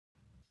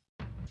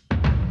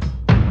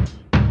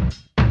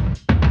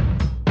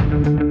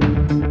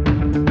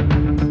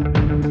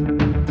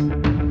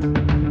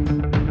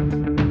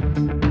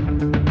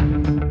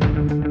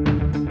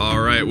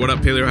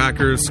Paleo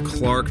Hackers?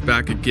 Clark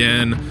back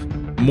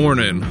again.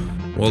 Morning.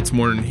 Well, it's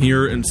morning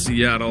here in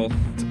Seattle.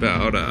 It's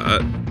about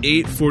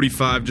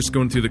 8:45, just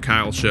going through the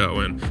Kyle show,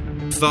 and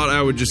thought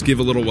I would just give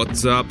a little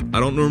what's up.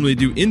 I don't normally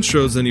do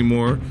intros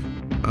anymore,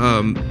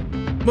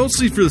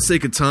 mostly for the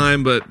sake of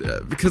time, but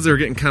because they're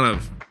getting kind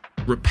of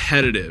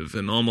repetitive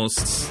and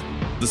almost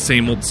the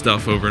same old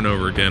stuff over and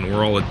over again.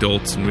 We're all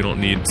adults, and we don't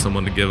need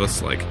someone to give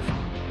us like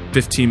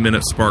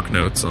 15-minute spark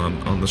notes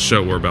on the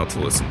show we're about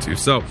to listen to.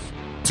 So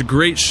it's a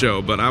great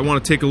show, but I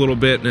want to take a little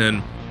bit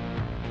and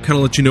kind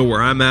of let you know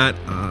where I'm at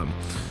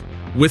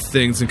with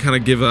things and kind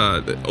of give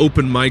a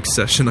open mic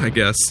session, I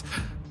guess,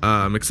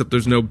 except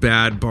there's no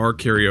bad bar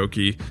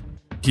karaoke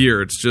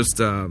here. It's just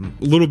a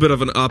little bit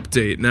of an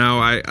update. Now,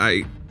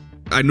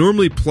 I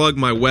normally plug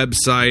my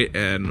website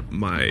and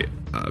my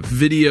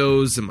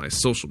videos and my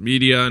social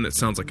media, and it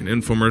sounds like an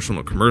infomercial and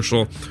a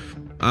commercial.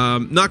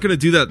 Not going to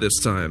do that this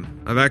time.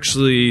 I've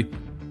actually,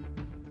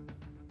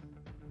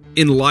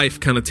 in life,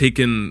 kind of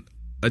taken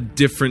a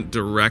different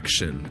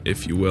direction,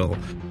 if you will.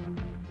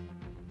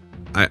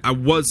 I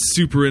was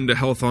super into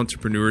health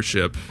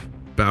entrepreneurship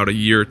about a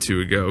year or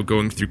two ago,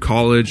 going through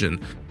college and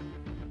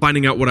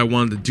finding out what I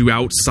wanted to do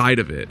outside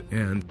of it.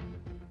 And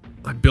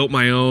I built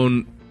my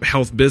own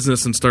health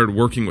business and started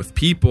working with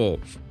people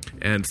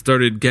and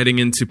started getting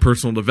into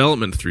personal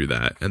development through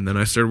that. And then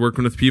I started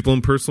working with people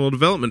in personal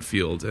development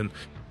field and,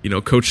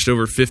 coached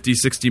over 50,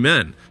 60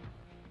 men.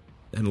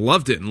 And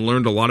loved it and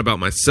learned a lot about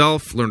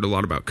myself, learned a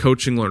lot about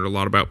coaching, learned a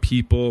lot about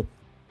people.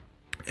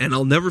 And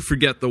I'll never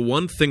forget the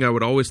one thing I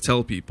would always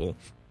tell people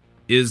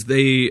is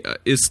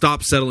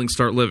stop settling,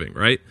 start living,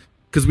 right?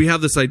 Because we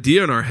have this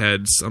idea in our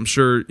heads, I'm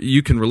sure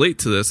you can relate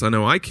to this, I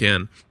know I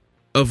can,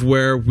 of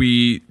where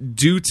we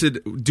do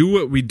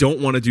what we don't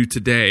want to do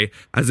today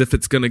as if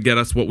it's going to get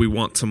us what we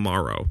want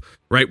tomorrow,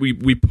 right?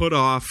 We put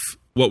off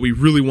what we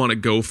really want to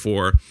go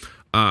for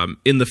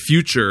in the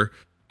future,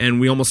 and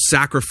we almost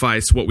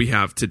sacrifice what we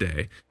have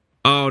today.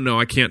 Oh, no,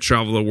 I can't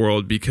travel the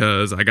world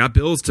because I got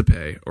bills to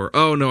pay. Or,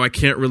 oh, no, I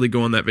can't really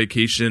go on that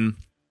vacation.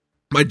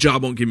 My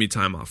job won't give me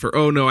time off. Or,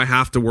 oh, no, I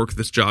have to work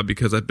this job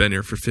because I've been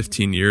here for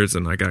 15 years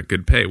and I got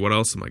good pay. What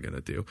else am I going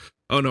to do?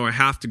 Oh, no, I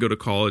have to go to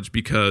college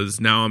because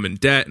now I'm in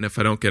debt. And if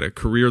I don't get a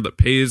career that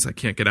pays, I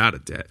can't get out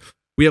of debt.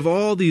 We have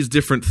all these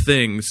different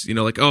things,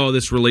 like, oh,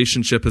 this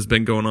relationship has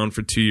been going on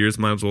for 2 years.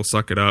 Might as well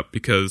suck it up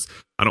because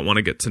I don't want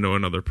to get to know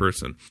another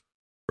person.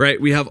 Right?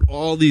 We have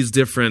all these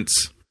different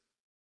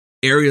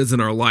areas in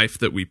our life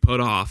that we put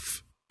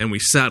off and we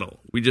settle.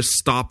 We just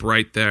stop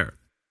right there.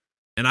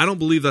 And I don't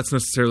believe that's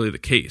necessarily the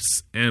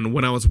case. And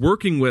when I was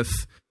working with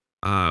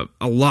a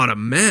lot of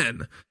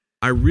men,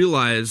 I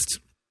realized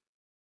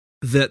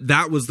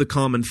that was the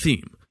common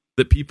theme.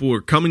 That people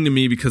were coming to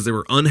me because they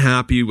were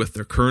unhappy with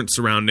their current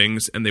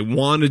surroundings and they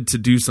wanted to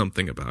do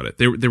something about it.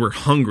 They were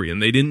hungry and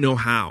they didn't know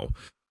how.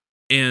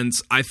 And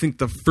I think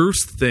the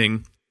first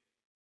thing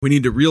we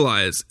need to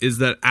realize is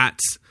that at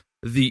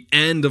the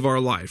end of our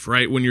life,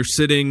 right, when you're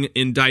sitting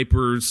in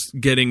diapers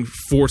getting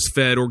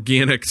force-fed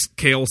organic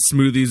kale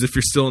smoothies, if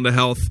you're still into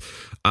health,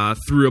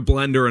 through a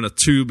blender and a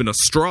tube and a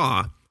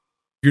straw,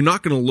 you're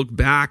not going to look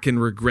back and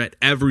regret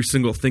every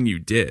single thing you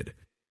did.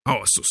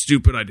 Oh, it's so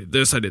stupid, I did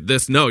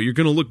this. No, you're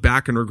going to look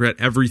back and regret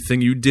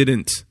everything you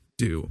didn't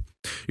do.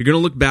 You're going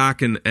to look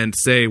back and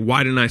say,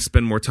 why didn't I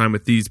spend more time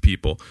with these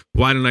people?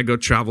 Why didn't I go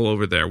travel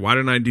over there? Why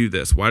didn't I do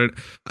this?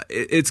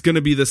 It's going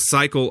to be this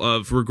cycle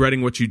of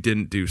regretting what you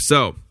didn't do.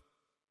 So,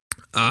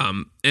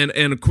 and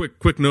a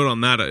quick note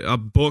on that, a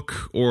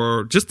book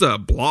or just a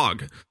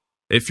blog,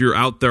 if you're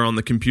out there on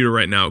the computer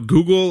right now,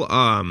 Google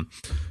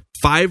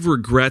 5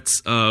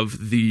 Regrets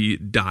of the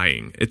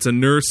Dying. It's a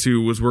nurse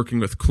who was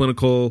working with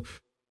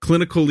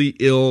clinically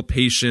ill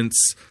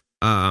patients.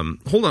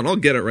 Hold on, I'll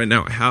get it right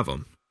now. I have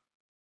them.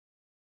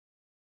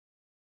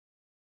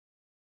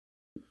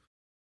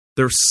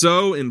 They're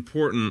so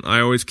important.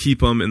 I always keep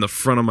them in the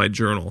front of my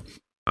journal.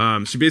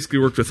 She basically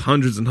worked with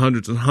hundreds and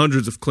hundreds and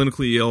hundreds of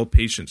clinically ill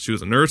patients. She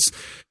was a nurse,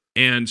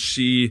 and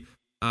she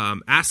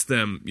asked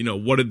them,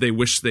 what did they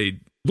wish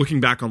looking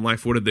back on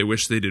life, what did they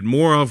wish they did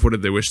more of? What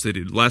did they wish they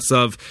did less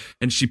of?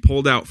 And she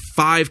pulled out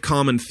 5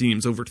 common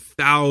themes over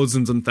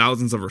thousands and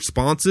thousands of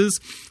responses.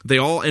 They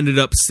all ended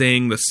up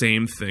saying the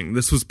same thing.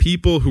 This was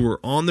people who were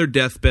on their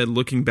deathbed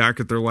looking back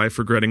at their life,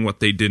 regretting what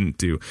they didn't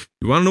do.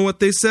 You want to know what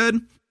they said?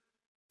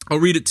 I'll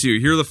read it to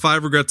you. Here are the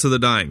 5 regrets of the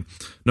dying.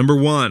 Number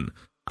 1,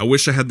 I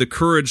wish I had the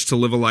courage to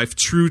live a life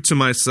true to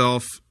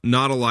myself,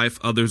 not a life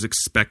others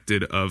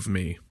expected of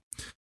me.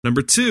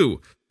 Number 2,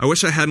 I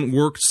wish I hadn't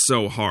worked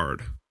so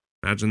hard.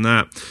 Imagine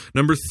that.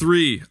 Number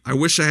 3, I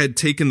wish I had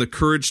taken the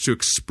courage to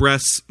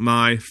express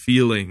my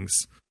feelings.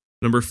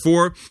 Number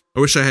 4, I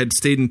wish I had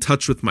stayed in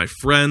touch with my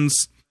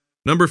friends.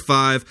 Number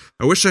 5,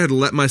 I wish I had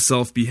let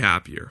myself be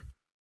happier.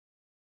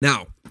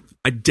 Now,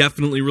 I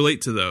definitely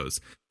relate to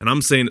those, and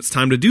I'm saying it's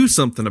time to do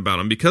something about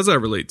them because I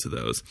relate to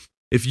those.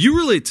 If you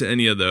relate to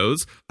any of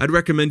those, I'd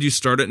recommend you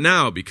start it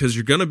now because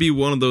you're going to be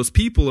one of those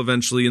people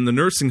eventually in the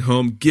nursing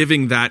home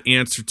giving that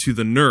answer to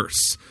the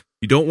nurse.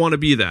 You don't want to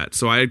be that.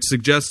 So I'd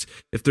suggest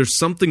if there's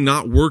something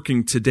not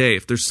working today,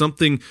 if there's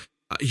something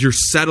you're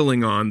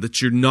settling on,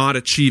 that you're not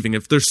achieving,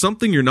 if there's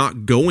something you're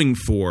not going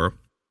for,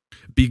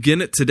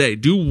 begin it today.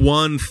 Do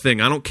one thing.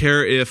 I don't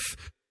care if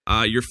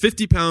you're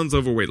 50 pounds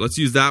overweight. Let's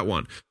use that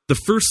one. The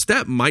first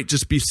step might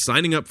just be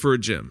signing up for a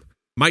gym.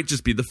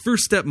 The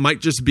first step might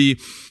just be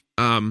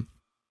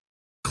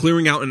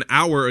clearing out an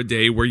hour a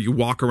day where you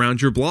walk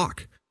around your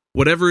block.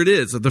 Whatever it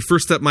is, the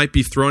first step might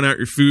be throwing out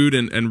your food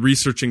and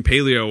researching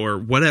paleo or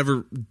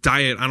whatever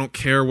diet. I don't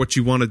care what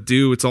you want to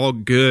do. It's all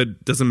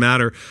good. Doesn't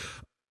matter.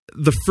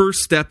 The first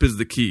step is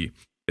the key.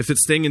 If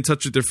it's staying in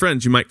touch with your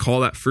friends, you might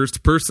call that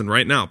first person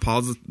right now.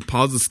 Pause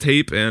this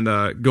tape and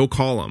go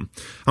call them.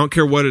 I don't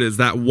care what it is.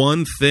 That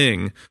one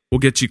thing will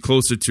get you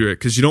closer to it,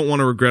 because you don't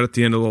want to regret at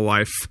the end of the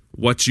life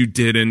what you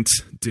didn't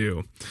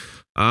do.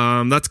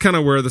 That's kind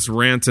of where this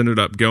rant ended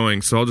up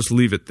going, so I'll just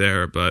leave it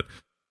there. But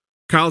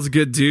Kyle's a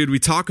good dude. We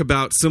talk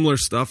about similar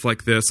stuff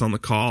like this on the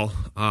call.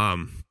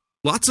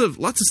 Lots of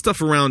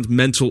stuff around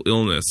mental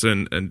illness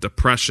and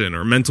depression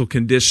or mental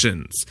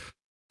conditions.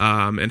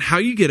 And how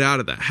you get out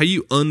of that, how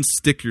you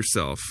unstick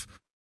yourself.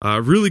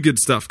 Really good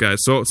stuff, guys.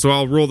 So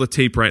I'll roll the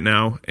tape right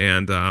now.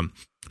 And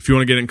if you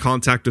want to get in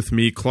contact with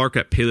me,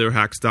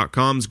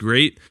 Clark@paleohacks.com is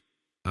great.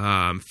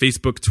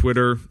 Facebook,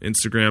 Twitter,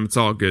 Instagram, it's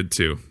all good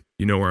too.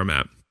 You know where I'm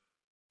at.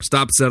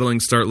 Stop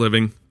settling, start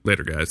living.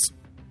 Later, guys.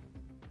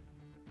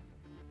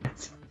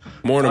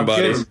 Morning,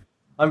 buddy. Good.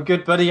 I'm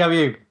good, buddy. How are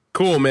you?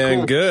 Cool,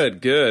 man. Cool.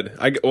 Good.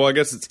 I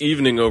guess it's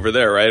evening over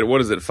there, right?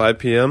 What is it, 5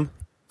 p.m.?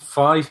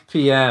 5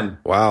 p.m.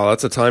 Wow,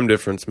 that's a time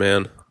difference,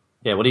 man.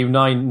 Yeah, what are you,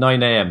 9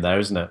 a.m. there,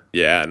 isn't it?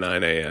 Yeah,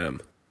 9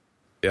 a.m.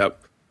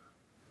 Yep.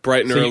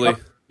 Bright and early.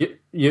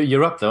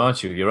 You're up though,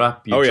 aren't you? You're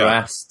up, you're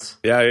dressed.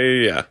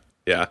 Yeah.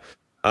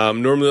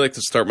 Normally like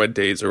to start my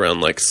days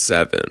around like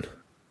 7.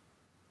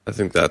 I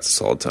think that's a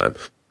solid time.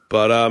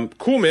 But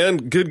cool, man.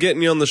 Good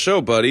getting you on the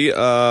show, buddy.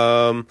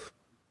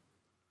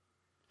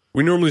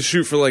 We normally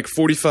shoot for like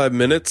 45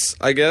 minutes,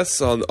 I guess,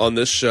 on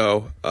this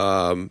show.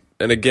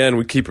 And again,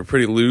 we keep it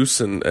pretty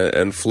loose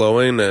and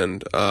flowing.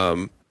 And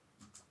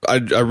I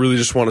really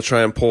just want to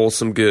try and pull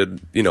some good,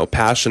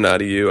 passion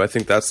out of you. I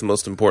think that's the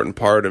most important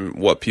part and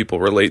what people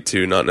relate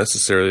to, not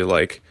necessarily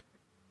like,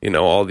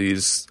 all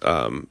these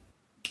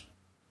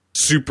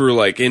super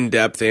like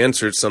in-depth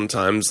answers.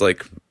 Sometimes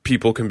like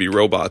people can be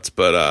robots,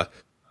 but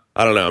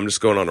I don't know. I'm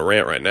just going on a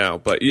rant right now.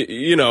 But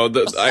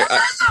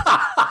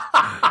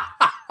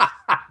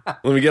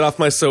let me get off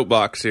my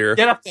soapbox here.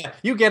 Get up there.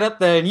 You get up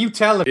there and you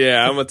tell them.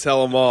 Yeah, I'm going to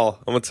tell them all.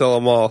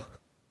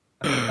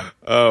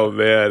 Oh,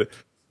 man.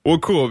 Well,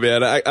 cool,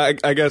 man.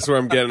 I guess where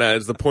I'm getting at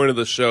is the point of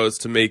the show is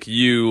to make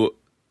you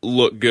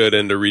look good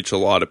and to reach a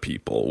lot of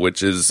people,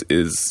 which is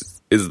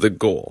the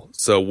goal.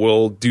 So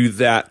we'll do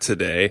that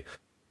today.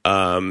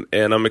 And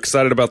I'm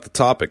excited about the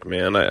topic,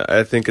 man.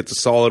 I think it's a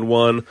solid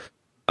one.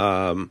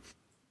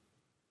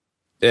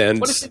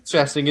 And well, it's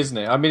interesting, isn't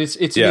it? I mean, it's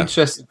an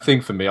interesting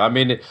thing for me. I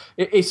mean,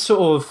 it's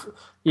sort of,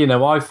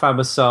 I found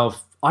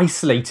myself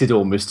isolated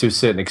almost to a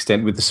certain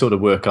extent with the sort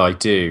of work I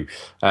do.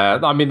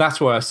 I mean,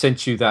 that's why I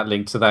sent you that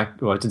link to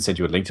that. Well, I didn't send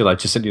you a link to that. I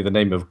just sent you the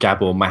name of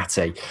Gabor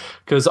Mate,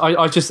 because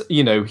I just,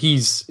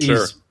 he's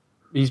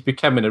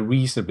becoming a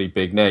reasonably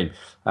big name.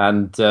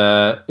 And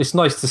it's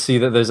nice to see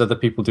that there's other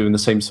people doing the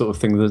same sort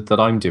of thing that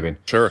I'm doing.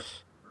 Sure.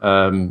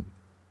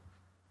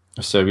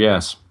 So,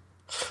 yes.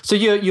 So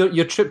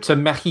your trip to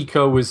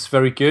Mexico was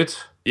very good?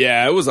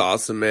 Yeah, it was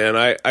awesome, man.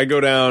 I go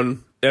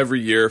down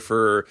every year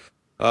for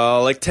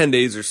like 10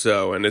 days or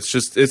so, and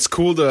it's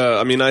cool to,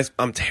 I mean,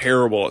 I'm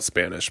terrible at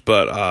Spanish,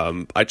 but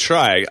I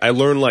try. I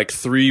learn like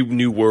 3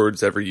 new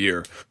words every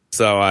year.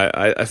 So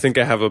I think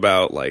I have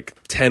about like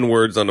 10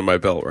 words under my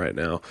belt right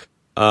now.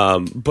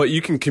 But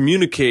you can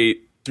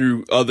communicate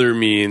through other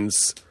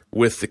means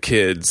with the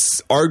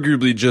kids,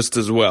 arguably just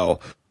as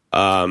well.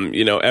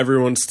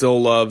 Everyone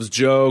still loves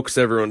jokes.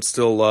 Everyone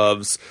still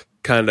loves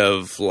kind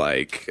of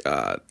like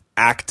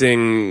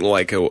acting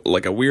like a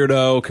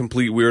weirdo,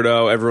 complete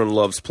weirdo. Everyone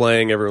loves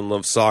playing. Everyone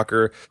loves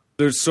soccer.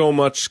 There's so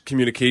much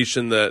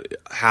communication that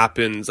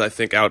happens, I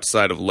think,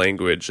 outside of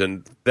language,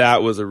 and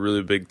that was a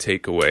really big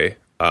takeaway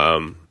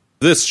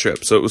this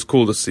trip. So it was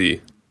cool to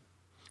see.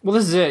 Well,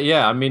 this is it.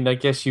 Yeah, I mean, I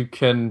guess you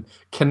can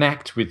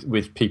connect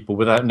with people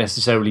without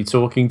necessarily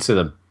talking to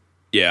them.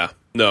 Yeah.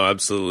 No,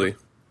 absolutely.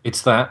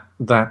 It's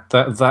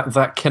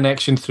that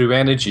connection through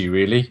energy,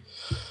 really.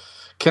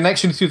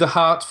 Connection through the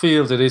heart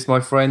field, it is, my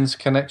friends.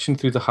 Connection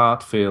through the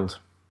heart field.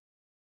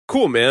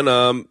 Cool,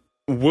 man.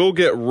 We'll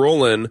get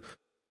rolling.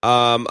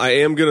 I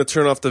am going to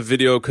turn off the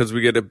video because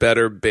we get a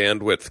better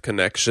bandwidth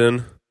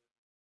connection.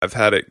 I've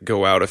had it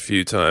go out a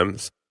few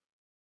times,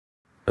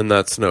 and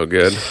that's no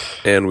good.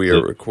 And we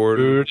are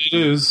recording. There it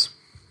is.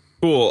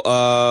 Cool.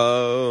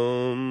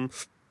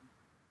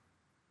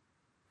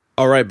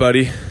 All right,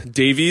 buddy.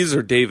 Davies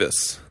or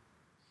Davis?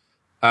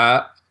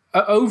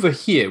 Over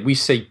here, we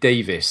say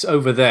Davis.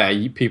 Over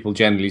there, people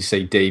generally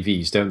say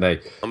Davies, don't they?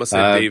 I'm gonna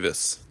say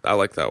Davis. I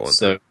like that one.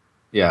 So,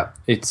 yeah,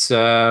 it's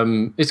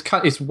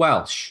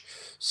Welsh.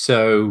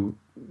 So,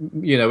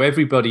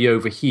 everybody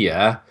over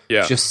here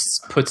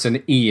just puts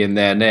an E in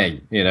their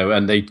name,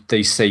 and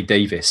they say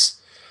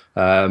Davis.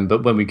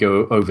 But when we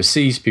go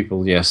overseas,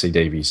 people, say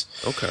Davies.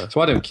 Okay.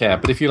 So I don't care.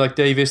 But if you like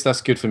Davis,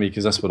 that's good for me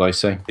because that's what I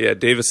say. Yeah,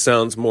 Davis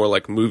sounds more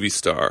like movie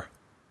star.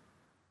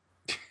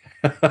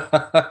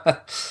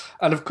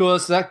 And of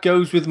course, that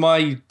goes with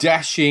my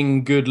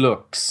dashing good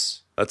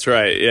looks. That's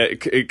right. Yeah,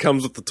 it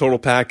comes with the total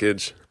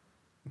package.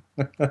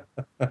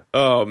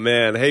 Oh,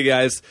 man. Hey,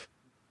 guys.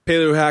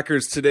 Paleo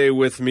Hackers today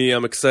with me.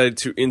 I'm excited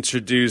to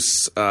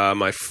introduce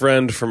my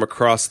friend from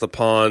across the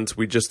pond.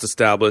 We just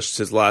established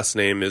his last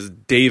name is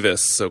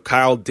Davis. So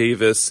Kyle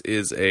Davis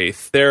is a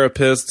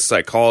therapist,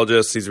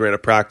 psychologist. He's ran a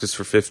practice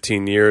for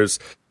 15 years,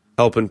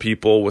 helping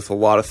people with a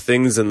lot of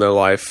things in their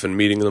life and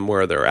meeting them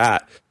where they're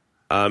at.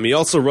 He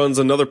also runs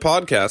another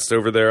podcast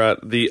over there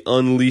at the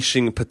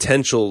Unleashing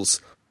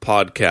Potentials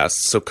podcast.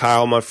 So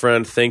Kyle, my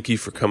friend, thank you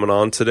for coming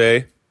on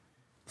today.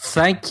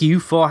 Thank you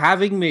for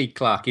having me,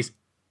 Clark. It's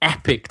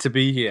epic to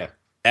be here.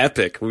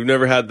 Epic. We've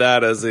never had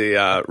that as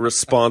a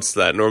response to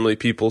that. Normally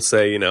people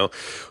say,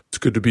 it's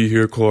good to be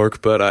here,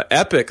 Clark. But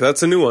epic,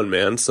 that's a new one,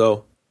 man.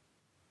 So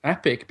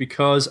epic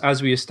because,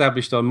 as we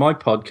established on my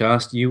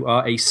podcast, you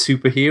are a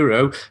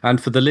superhero.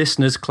 And for the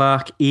listeners,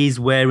 Clark is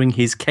wearing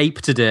his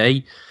cape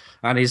today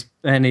and his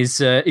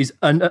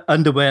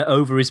underwear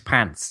over his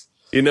pants.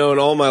 In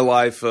all my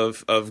life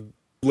of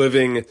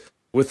living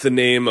with the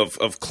name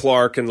of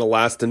Clark and the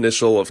last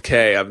initial of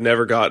K, I've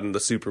never gotten the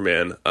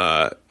Superman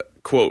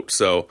quote.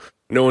 So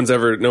no one's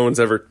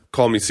ever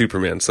called me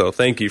Superman. So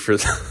thank you for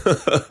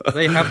that.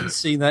 They haven't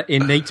seen that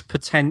innate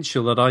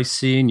potential that I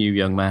see in you,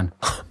 young man.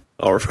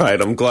 All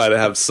right, I'm glad to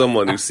have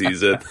someone who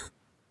sees it,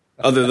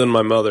 other than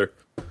my mother.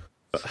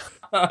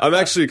 I'm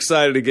actually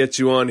excited to get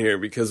you on here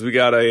because we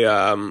got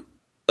a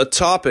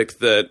topic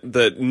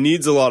that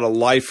needs a lot of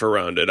life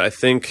around it. I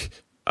think.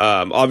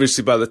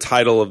 Obviously, by the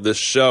title of this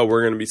show,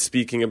 we're going to be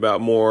speaking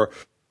about more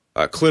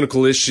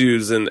clinical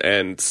issues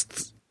and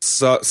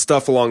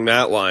stuff along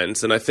that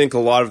lines. And I think a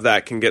lot of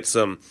that can get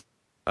some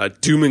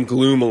doom and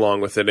gloom along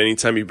with it.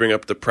 Anytime you bring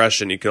up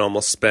depression, you can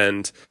almost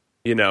spend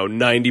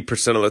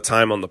 90% of the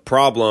time on the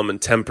problem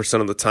and 10%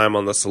 of the time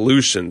on the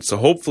solution. So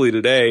hopefully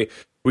today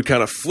we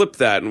kind of flip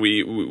that and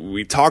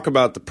we talk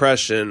about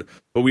depression,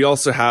 but we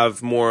also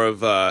have more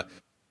of a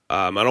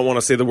I don't want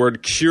to say the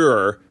word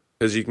cure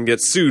because you can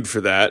get sued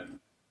for that.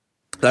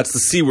 That's the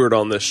C word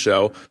on this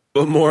show,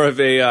 but more of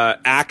a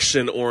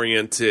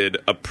action-oriented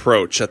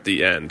approach at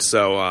the end.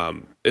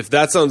 So if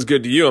that sounds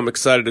good to you, I'm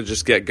excited to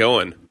just get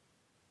going.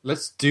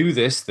 Let's do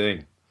this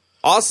thing.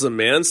 Awesome,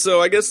 man.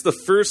 So I guess the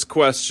first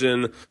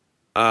question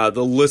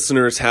the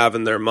listeners have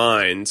in their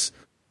minds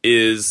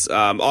is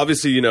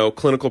obviously,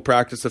 clinical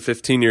practice of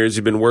 15 years,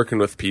 you've been working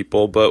with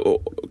people, but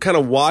kind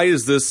of why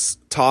is this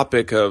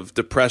topic of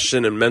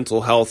depression and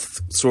mental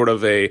health sort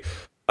of a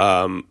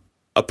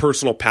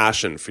personal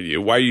passion for you?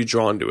 Why are you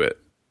drawn to it?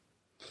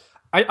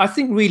 I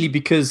think really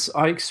because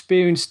I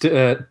experienced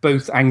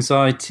both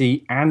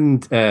anxiety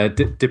and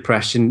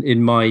depression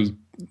in my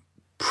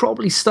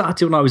probably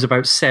started when I was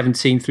about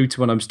 17 through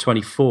to when I was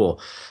 24.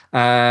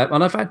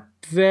 And I've had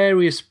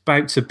various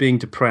bouts of being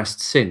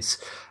depressed since.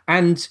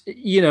 And,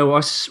 I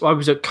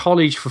was at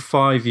college for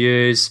 5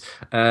 years.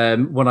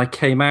 When I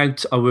came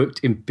out, I worked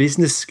in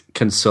business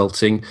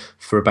consulting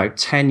for about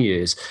 10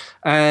 years.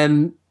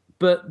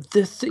 But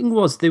the thing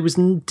was,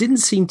 didn't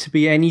seem to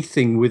be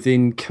anything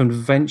within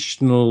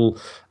conventional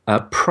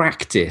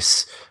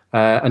practice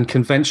and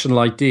conventional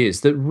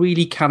ideas that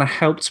really kind of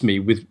helped me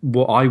with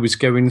what I was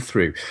going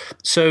through.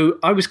 So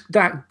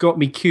that got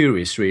me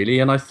curious, really,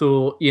 and I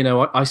thought,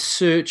 I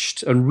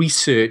searched and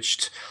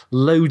researched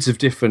loads of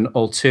different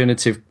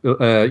alternative,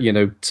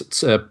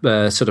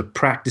 sort of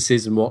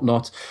practices and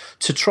whatnot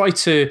to try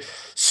to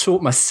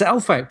sort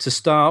myself out to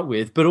start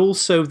with, but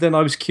also then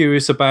I was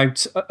curious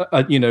about,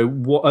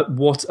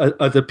 what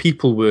other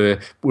people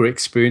were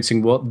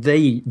experiencing, what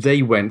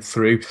they went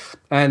through,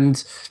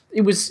 and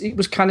it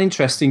was kind of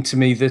interesting to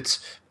me that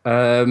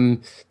there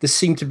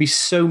seemed to be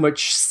so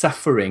much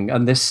suffering,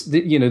 and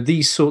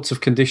these sorts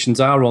of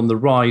conditions are on the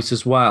rise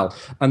as well.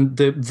 And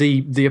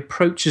the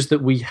approaches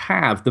that we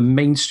have, the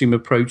mainstream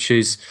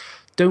approaches,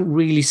 don't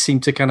really seem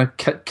to kind of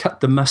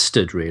cut the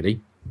mustard, really.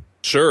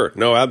 Sure,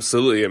 no,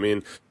 absolutely. I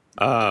mean,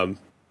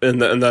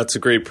 and that's a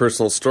great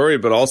personal story,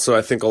 but also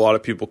I think a lot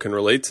of people can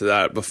relate to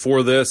that.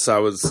 Before this, I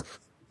was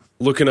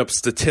looking up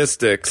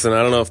statistics, and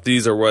I don't know if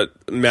these are what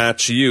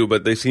match you,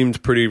 but they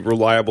seemed pretty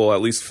reliable,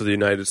 at least for the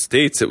United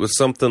States. It was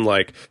something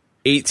like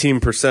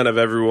 18% of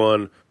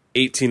everyone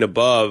 18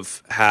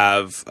 above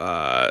have,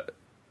 I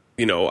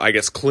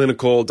guess,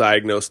 clinical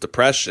diagnosed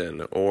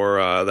depression,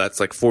 or that's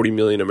like 40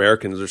 million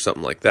Americans or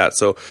something like that.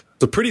 So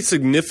pretty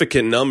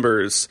significant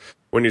numbers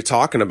when you're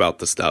talking about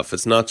the stuff.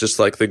 It's not just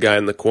like the guy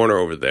in the corner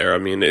over there. I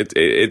mean,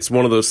 it's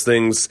one of those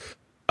things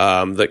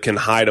that can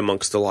hide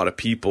amongst a lot of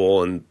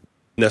people and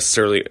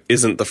necessarily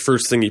isn't the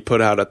first thing you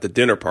put out at the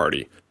dinner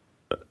party.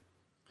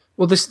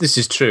 Well, this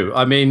is true.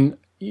 I mean,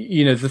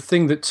 the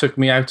thing that took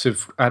me out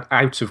of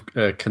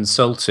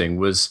consulting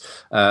was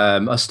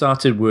I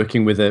started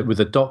working with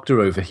a doctor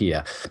over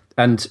here,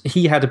 and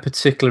he had a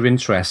particular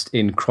interest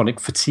in chronic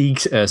fatigue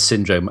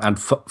syndrome and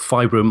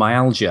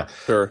fibromyalgia.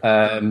 Sure.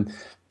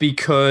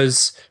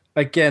 Because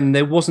again,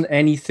 there wasn't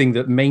anything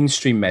that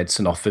mainstream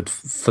medicine offered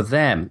for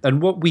them.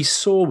 And what we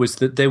saw was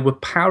that there were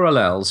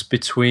parallels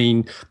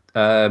between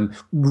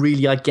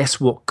really, I guess,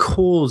 what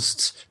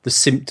caused the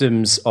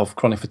symptoms of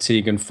chronic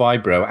fatigue and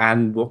fibro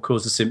and what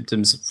caused the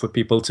symptoms for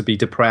people to be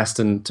depressed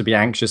and to be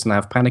anxious and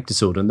have panic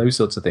disorder and those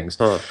sorts of things.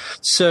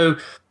 So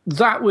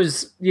that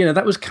was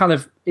kind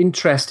of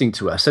interesting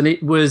to us. And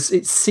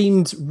it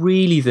seemed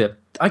really that,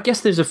 I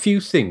guess there's a few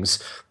things.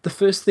 The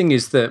first thing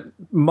is that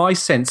my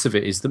sense of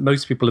it is that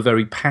most people are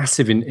very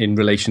passive in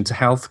relation to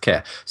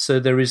healthcare. So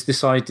there is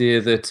this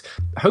idea that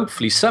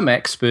hopefully some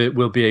expert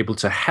will be able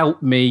to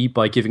help me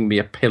by giving me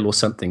a pill or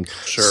something.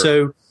 Sure.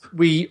 So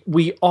we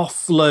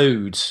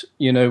offload,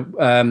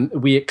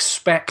 we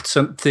expect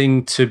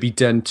something to be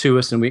done to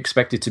us and we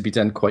expect it to be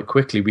done quite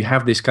quickly. We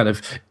have this kind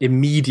of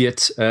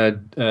immediate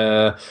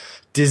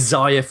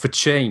desire for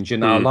change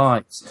in our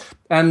lives,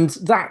 and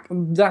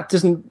that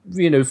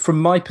doesn't,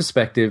 from my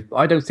perspective,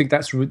 I don't think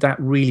that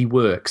really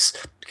works,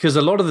 because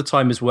a lot of the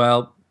time as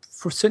well,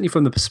 certainly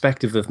from the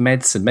perspective of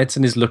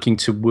medicine is looking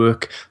to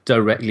work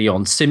directly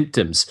on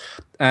symptoms,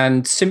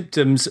 and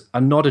symptoms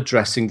are not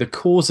addressing the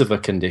cause of a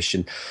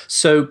condition.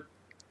 So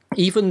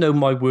even though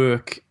my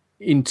work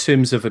in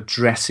terms of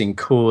addressing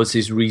cause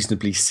is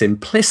reasonably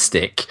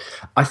simplistic,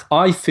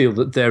 I feel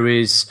that there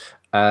is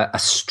a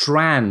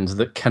strand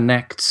that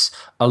connects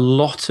a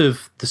lot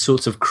of the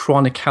sorts of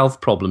chronic health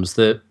problems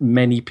that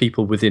many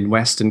people within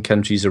Western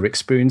countries are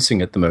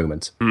experiencing at the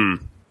moment.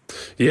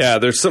 Yeah,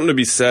 there's something to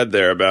be said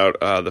there about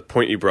the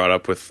point you brought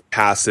up with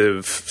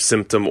passive,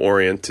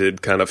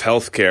 symptom-oriented kind of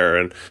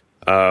healthcare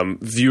and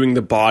viewing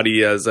the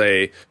body as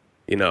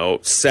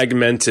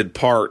segmented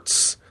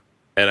parts,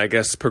 and I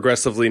guess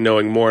progressively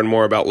knowing more and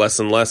more about less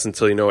and less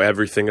until you know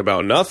everything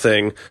about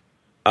nothing.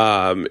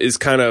 Is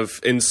kind of,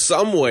 in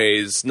some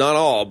ways, not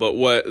all, but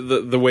what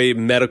the way the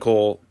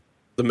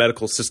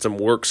medical system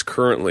works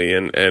currently.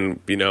 And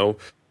you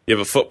have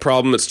a foot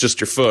problem, it's just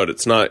your foot.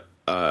 It's not,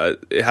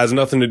 it has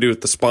nothing to do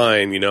with the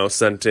spine,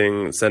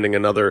 sending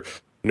another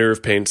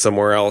nerve pain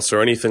somewhere else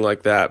or anything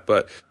like that.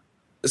 But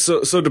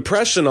so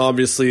depression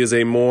obviously is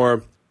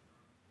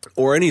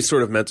or any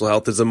sort of mental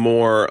health is a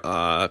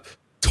more,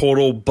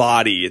 total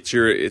body. It's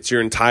your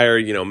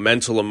entire,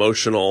 mental,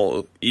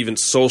 emotional, even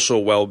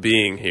social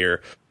well-being here.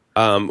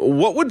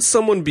 What would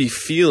someone be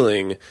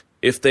feeling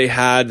if they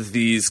had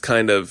these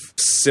kind of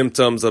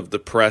symptoms of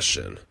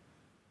depression?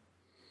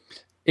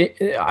 The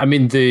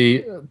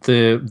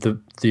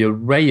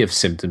array of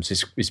symptoms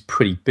is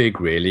pretty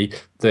big, really.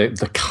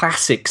 The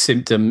classic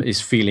symptom is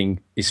feeling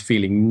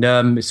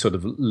numb. It's sort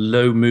of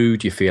low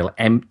mood. You feel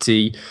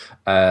empty.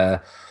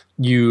 Could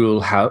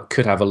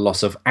have a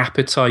loss of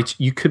appetite.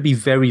 You could be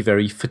very,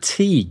 very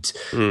fatigued.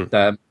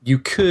 You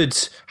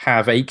could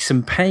have aches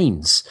and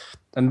pains.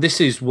 And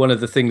this is one of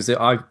the things that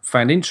I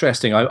found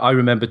interesting. I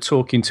remember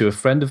talking to a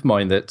friend of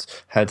mine that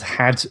had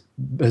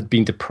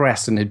been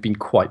depressed and had been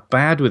quite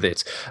bad with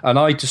it. And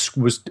I just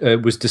was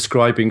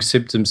describing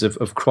symptoms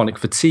of chronic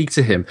fatigue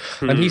to him.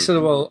 And he said,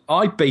 well,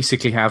 I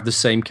basically have the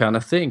same kind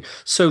of thing.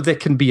 So there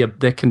can be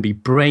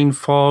brain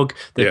fog,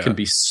 there can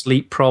be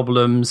sleep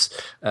problems,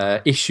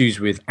 issues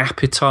with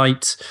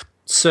appetite.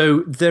 So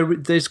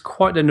there's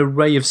quite an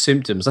array of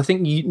symptoms. I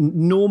think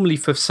normally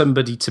for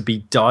somebody to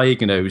be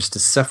diagnosed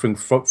as suffering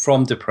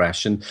from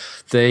depression,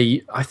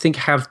 they, I think,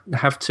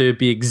 have to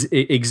be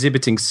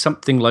exhibiting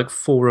something like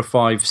 4 or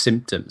 5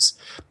 symptoms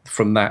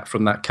from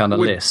that kind of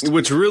list.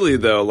 Which really,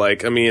 though,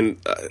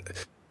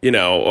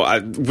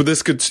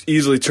 this could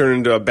easily turn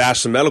into a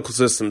bash the medical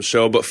system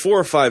show, but 4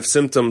 or 5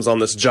 symptoms on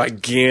this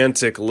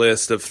gigantic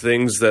list of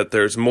things that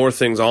there's more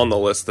things on the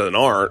list than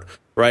aren't.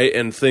 Right,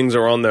 and things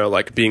are on there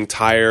like being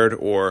tired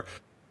or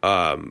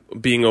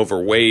being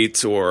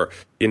overweight or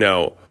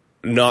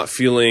not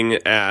feeling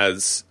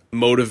as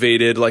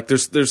motivated. Like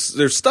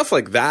there's stuff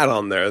like that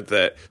on there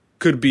that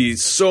could be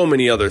so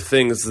many other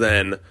things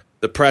than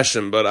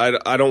depression.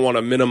 But I don't want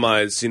to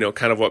minimize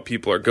kind of what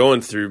people are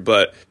going through.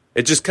 But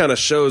it just kind of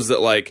shows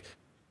that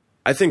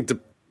I think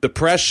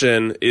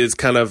depression is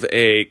kind of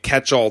a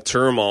catch-all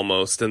term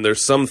almost, and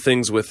there's some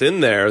things within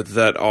there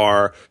that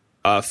are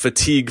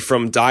fatigue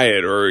from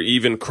diet or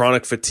even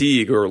chronic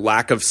fatigue or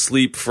lack of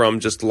sleep from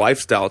just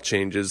lifestyle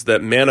changes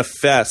that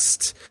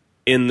manifest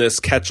in this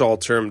catch-all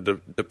term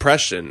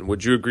depression.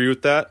 Would you agree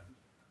with that?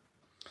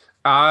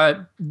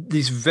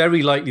 It's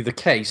very likely the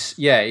case.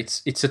 Yeah,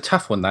 it's a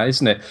tough one, that,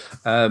 isn't it?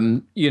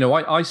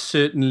 I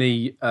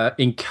certainly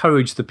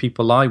encourage the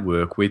people I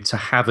work with to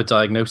have a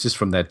diagnosis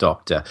from their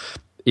doctor.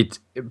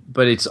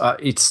 But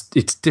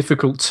it's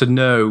difficult to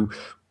know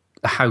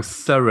how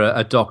thorough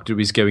a doctor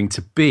is going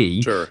to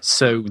be. Sure.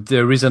 So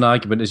there is an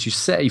argument, as you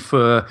say,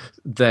 for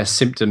their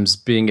symptoms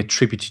being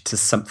attributed to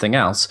something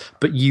else.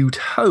 But you'd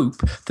hope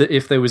that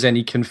if there was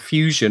any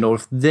confusion, or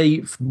if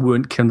they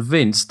weren't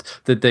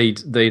convinced, that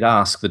they'd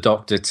ask the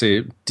doctor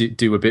to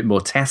do a bit more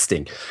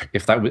testing,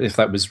 if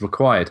that was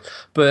required.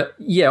 But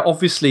yeah,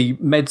 obviously,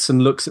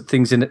 medicine looks at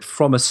things in it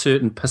from a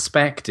certain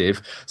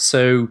perspective.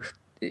 So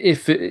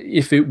if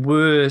it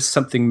were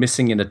something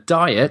missing in a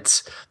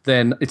diet,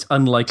 then it's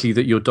unlikely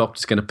that your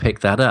doctor's going to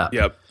pick that up.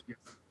 Yep.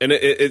 And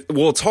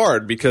it's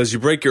hard because you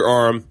break your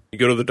arm, you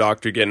go to the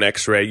doctor, you get an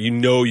x-ray,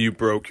 you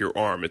broke your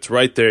arm. It's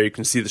right there. You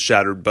can see the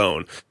shattered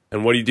bone.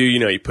 And what do?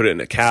 You put it in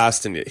a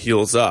cast and it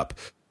heals up.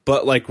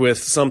 But like with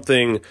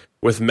something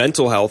with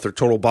mental health or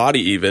total body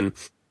even,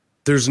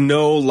 there's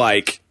no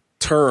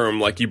term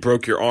like you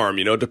broke your arm.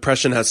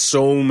 Depression has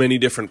so many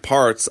different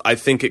parts. I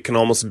think it can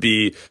almost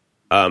be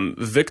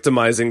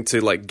victimizing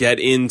to get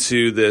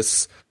into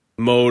this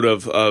mode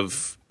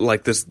of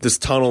this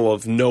tunnel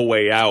of no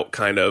way out,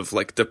 kind of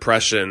like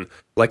depression,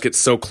 like it's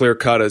so clear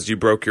cut as you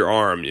broke your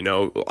arm.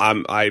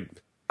 I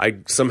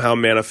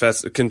somehow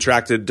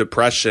contracted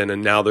depression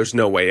and now there's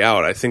no way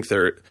out. I think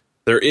there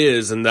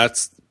is, and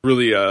that's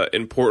really a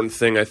important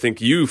thing I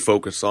think you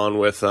focus on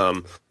with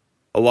a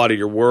lot of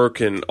your work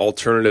and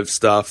alternative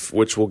stuff,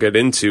 which we'll get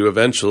into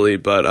eventually,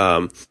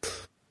 but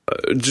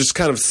just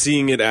kind of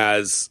seeing it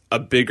as a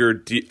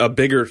bigger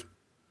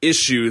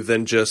issue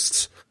than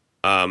just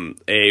A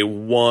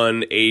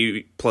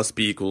plus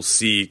B equals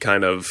C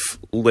kind of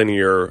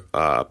linear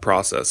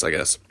process, I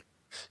guess.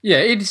 Yeah,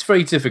 it is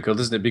very difficult,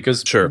 isn't it?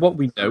 Because sure. what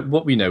we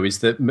know is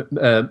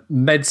that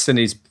medicine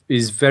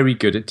is very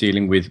good at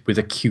dealing with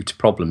acute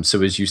problems.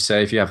 So, as you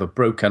say, if you have a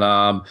broken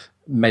arm,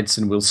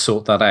 medicine will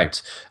sort that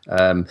out.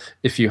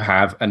 If you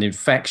have an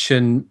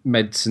infection,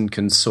 medicine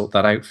can sort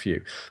that out for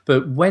you.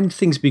 But when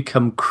things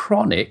become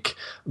chronic,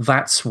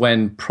 that's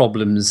when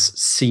problems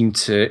seem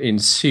to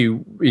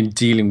ensue in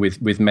dealing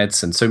with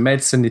medicine. So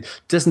medicine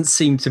doesn't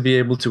seem to be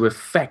able to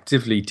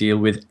effectively deal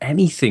with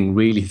anything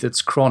really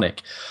that's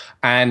chronic.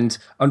 And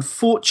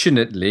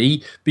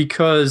unfortunately,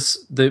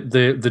 because the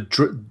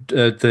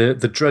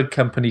drug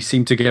companies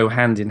seem to go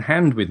hand in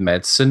hand with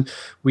medicine,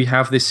 we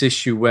have this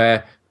issue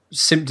where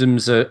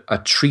symptoms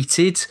are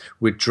treated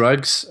with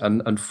drugs,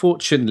 and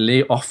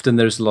unfortunately, often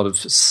there's a lot of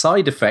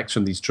side effects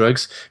from these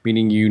drugs,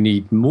 meaning you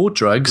need more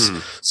drugs.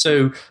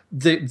 So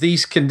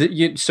these can.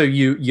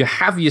 You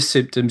have your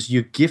symptoms.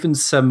 You're given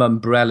some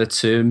umbrella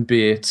term,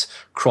 be it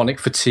chronic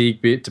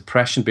fatigue, be it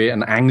depression, be it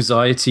an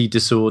anxiety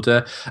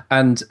disorder,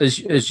 and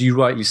as you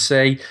rightly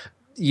say,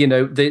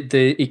 there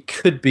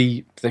could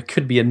be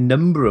a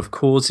number of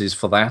causes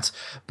for that,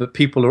 but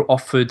people are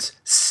offered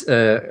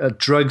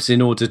drugs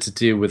in order to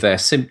deal with their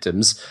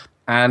symptoms,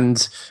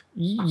 and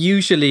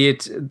usually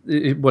it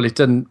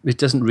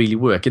doesn't really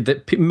work. For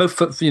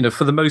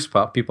the most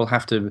part, people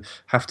have to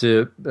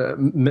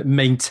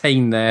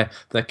maintain their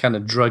kind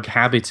of drug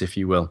habit, if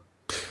you will.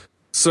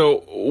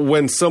 So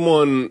when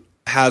someone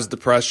has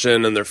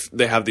depression and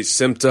they have these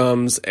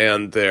symptoms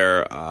and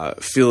they're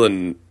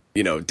feeling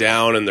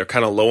down and they're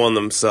kind of low on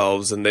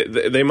themselves, and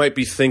they might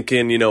be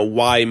thinking,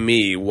 why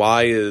me?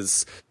 Why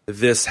is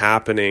this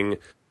happening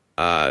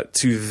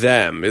to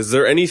them? Is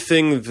there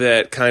anything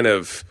that kind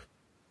of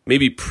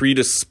maybe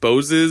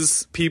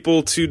predisposes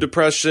people to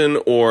depression,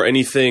 or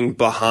anything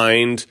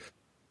behind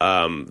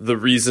the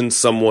reason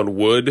someone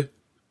would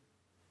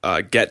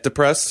get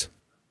depressed?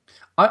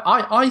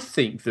 I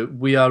think that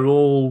we are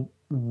all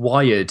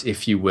wired,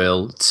 if you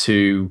will,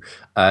 to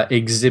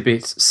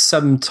exhibit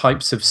some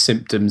types of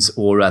symptoms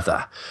or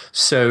other.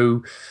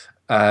 So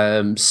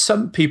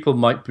some people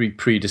might be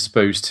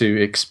predisposed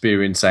to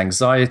experience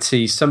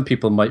anxiety. Some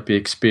people might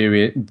be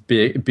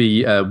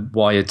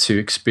wired to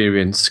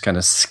experience kind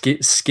of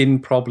skin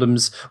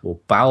problems or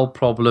bowel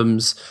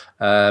problems.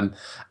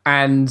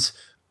 And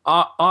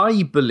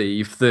I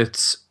believe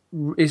that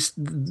is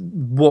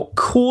what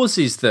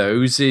causes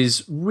those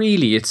is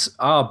really it's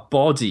our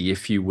body,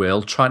 if you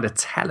will, trying to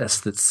tell us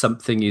that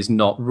something is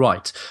not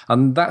right.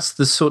 And that's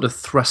the sort of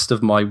thrust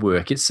of my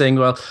work. It's saying,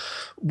 well,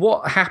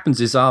 what happens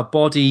is our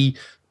body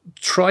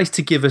tries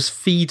to give us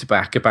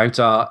feedback about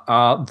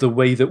the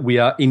way that we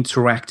are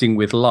interacting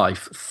with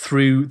life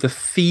through the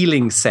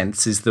feeling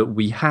senses that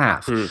we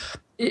have.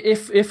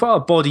 If our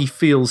body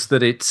feels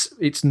that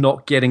it's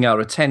not getting our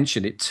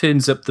attention, it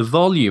turns up the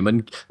volume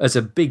and as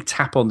a big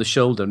tap on the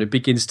shoulder, and it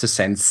begins to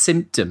send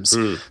symptoms.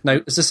 Now,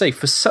 as I say,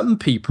 for some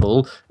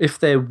people, if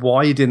they're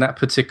wired in that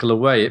particular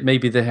way, it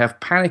maybe they have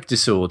panic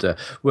disorder,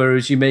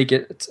 whereas you may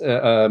get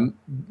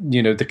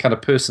the kind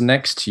of person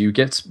next to you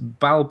gets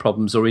bowel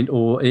problems or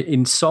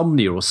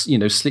insomnia or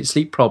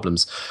sleep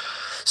problems.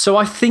 So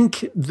I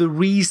think the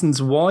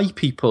reasons why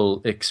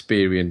people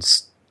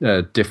experience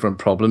different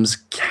problems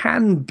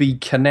can be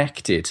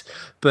connected,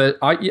 but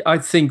I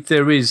think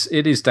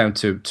it is down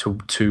to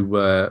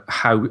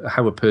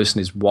how a person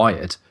is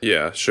wired.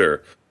 Yeah,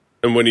 sure.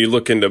 And when you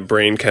look into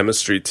brain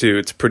chemistry too,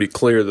 it's pretty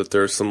clear that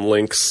there's some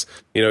links.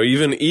 You know,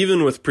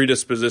 even with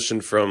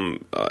predisposition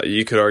from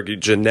you could argue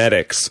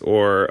genetics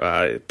or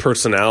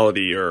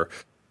personality or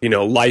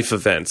life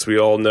events. We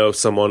all know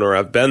someone or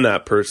have been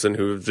that person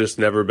who've just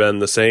never been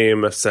the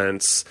same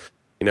since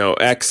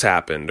X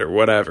happened or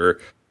whatever.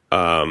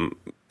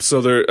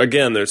 So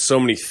there's so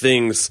many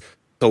things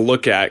to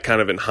look at,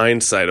 kind of in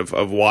hindsight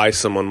of why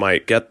someone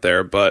might get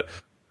there, but.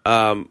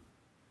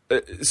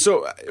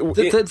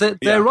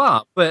 There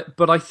are,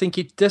 but I think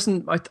it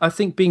doesn't. I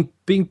think being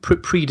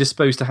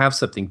predisposed to have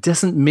something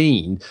doesn't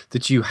mean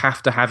that you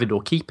have to have it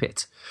or keep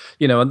it.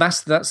 And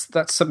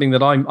that's something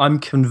that I'm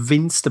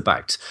convinced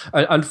about.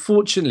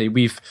 Unfortunately,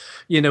 we've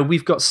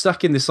got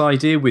stuck in this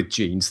idea with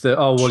genes that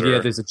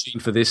there's a gene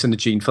for this and a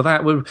gene for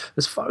that. Well,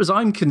 as far as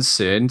I'm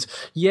concerned,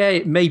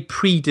 it may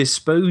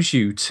predispose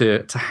you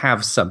to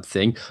have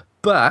something.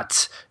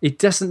 But it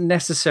doesn't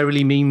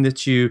necessarily mean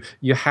that you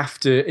have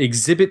to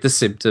exhibit the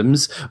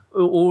symptoms,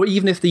 or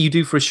even if you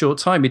do for a short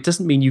time, it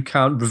doesn't mean you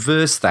can't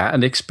reverse that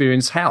and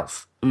experience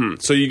health.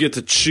 So you get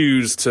to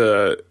choose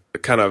to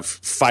kind of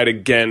fight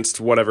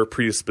against whatever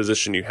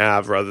predisposition you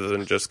have rather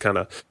than just kind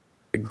of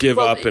give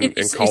up and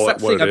call it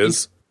what it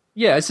is.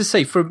 Yeah, as I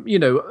say, from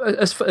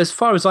as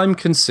far as I'm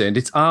concerned,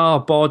 it's our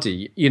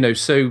body.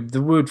 So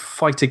the word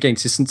 "fight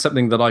against" isn't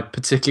something that I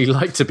particularly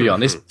like, to be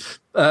honest.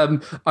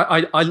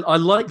 I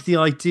like the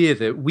idea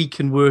that we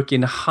can work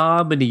in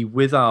harmony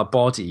with our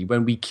body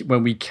when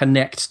we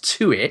connect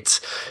to it,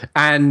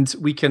 and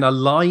we can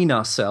align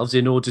ourselves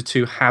in order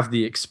to have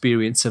the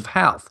experience of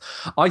health.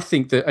 I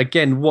think that,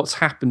 again, what's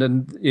happened,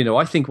 and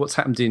I think what's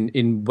happened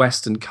in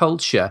Western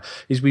culture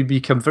is we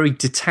become very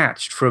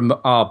detached from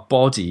our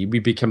body. We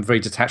become very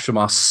detached from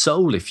our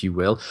soul, if you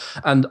will,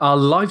 and our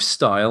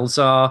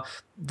lifestyles are.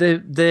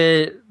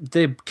 They're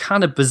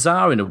kind of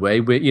bizarre in a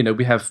way where,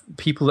 we have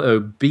people that are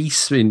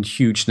obese in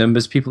huge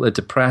numbers, people that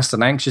are depressed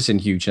and anxious in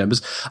huge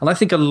numbers. And I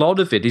think a lot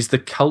of it is the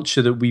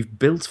culture that we've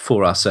built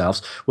for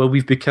ourselves where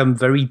we've become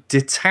very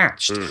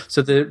detached.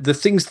 So the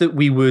things that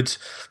we would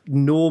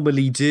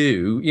normally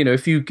do,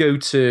 if you go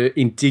to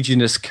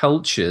indigenous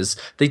cultures,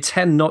 they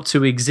tend not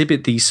to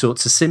exhibit these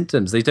sorts of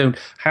symptoms. They don't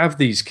have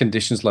these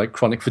conditions like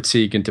chronic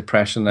fatigue and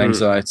depression and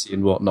anxiety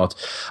and whatnot.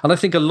 And I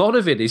think a lot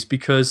of it is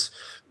because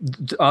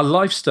our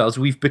lifestyles,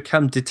 we've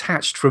become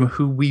detached from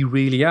who we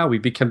really are.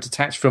 We've become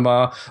detached from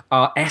our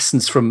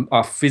essence, from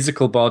our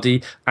physical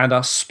body and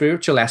our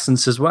spiritual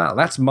essence as well.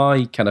 That's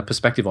my kind of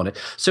perspective on it.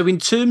 So in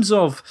terms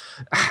of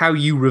how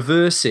you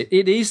reverse it,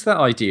 it is that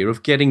idea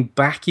of getting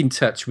back in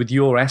touch with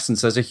your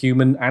essence as a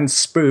human and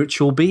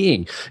spiritual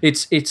being.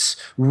 It's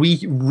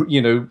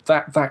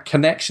that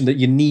connection that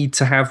you need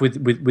to have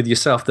with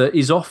yourself that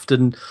is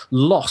often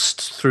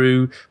lost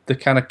through the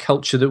kind of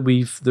culture that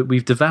we've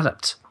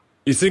developed.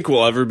 You think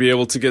we'll ever be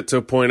able to get to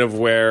a point of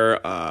where,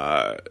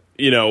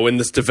 in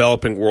this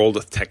developing world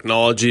of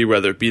technology,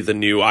 whether it be the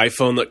new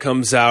iPhone that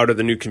comes out or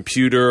the new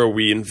computer, or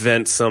we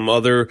invent some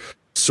other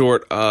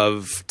sort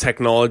of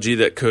technology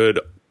that could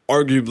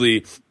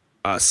arguably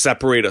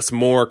separate us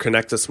more,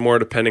 connect us more,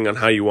 depending on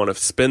how you want to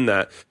spin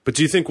that. But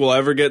do you think we'll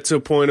ever get to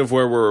a point of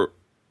where we're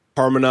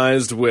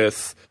harmonized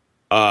with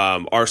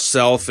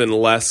ourself and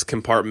less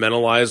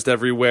compartmentalized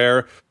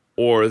everywhere,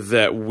 or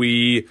that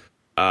we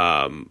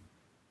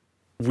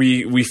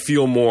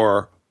feel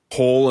more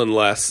whole and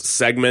less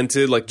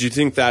segmented? Like, do you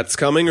think that's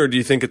coming, or do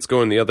you think it's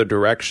going the other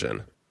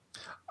direction?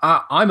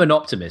 I'm an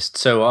optimist,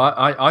 so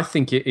I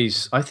think it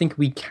is. I think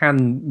we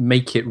can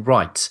make it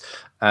right.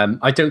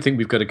 I don't think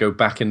we've got to go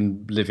back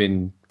and live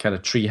in kind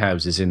of tree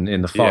houses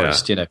in the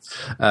forest.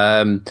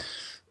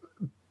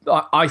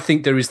 I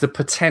think there is the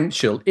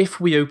potential, if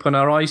we open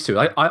our eyes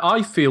to it.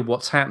 I feel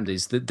what's happened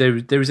is that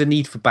there is a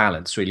need for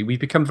balance, really.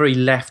 We've become very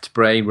left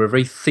brain. We're a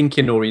very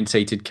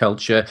thinking-orientated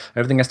culture.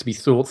 Everything has to be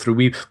thought through.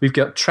 We've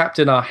got trapped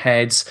in our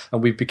heads,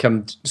 and we've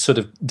become sort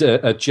of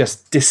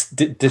just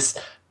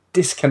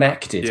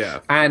disconnected. Yeah.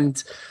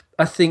 And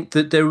I think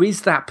that there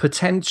is that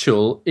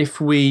potential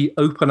if we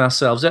open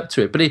ourselves up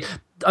to it. But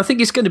I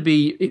think it's going to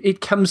be, it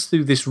comes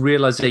through this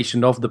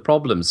realization of the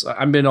problems.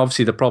 I mean,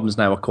 obviously the problems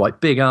now are quite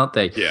big, aren't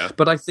they? Yeah.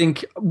 But I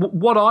think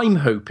what I'm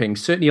hoping,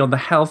 certainly on the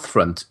health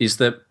front, is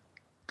that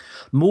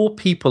more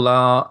people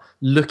are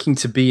looking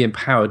to be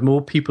empowered.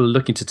 More people are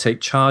looking to take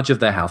charge of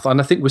their health.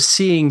 And I think we're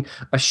seeing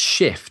a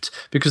shift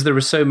because there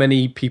are so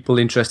many people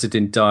interested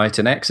in diet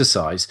and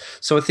exercise.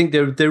 So I think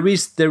there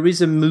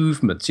is a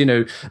movement.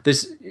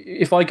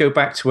 If I go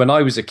back to when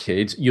I was a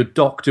kid, your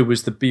doctor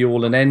was the be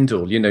all and end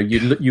all.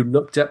 You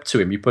looked up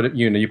to him. You put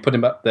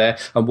him up there,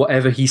 and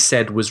whatever he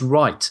said was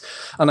right.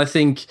 And I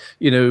think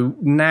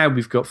now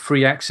we've got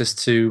free access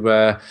to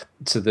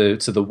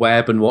the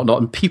web and whatnot,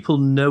 and people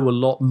know a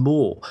lot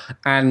more.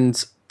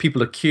 And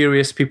people are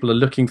curious. People are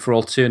looking for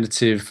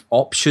alternative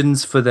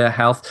options for their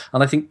health,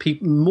 and I think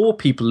more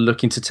people are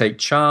looking to take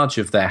charge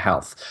of their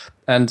health.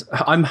 And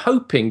I'm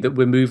hoping that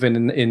we're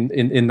moving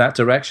in that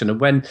direction.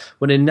 And when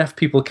enough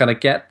people kind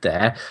of get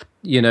there,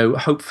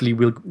 hopefully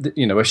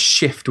a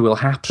shift will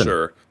happen.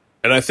 Sure.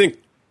 And I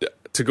think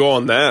to go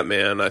on that,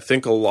 man, I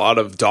think a lot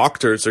of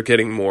doctors are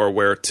getting more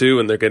aware too,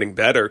 and they're getting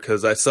better,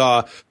 because I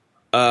saw,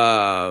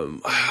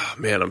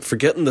 man, I'm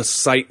forgetting the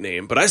site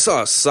name, but I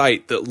saw a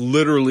site that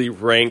literally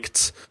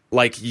ranked,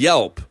 like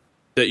Yelp,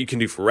 that you can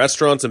do for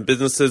restaurants and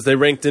businesses. They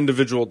ranked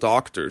individual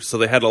doctors. So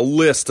they had a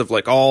list of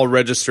like all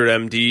registered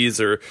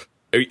MDs or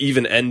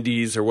even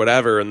NDs or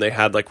whatever, and they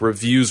had like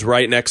reviews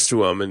right next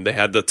to them, and they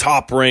had the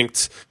top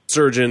ranked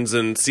surgeons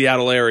in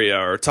Seattle area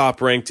or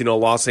top ranked,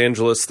 Los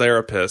Angeles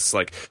therapists.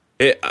 Like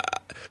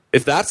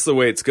if that's the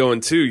way it's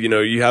going too,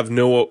 you have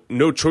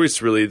no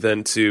choice really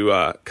than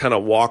to kind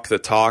of walk the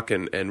talk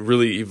and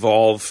really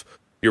evolve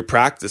your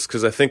practice.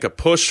 Because I think a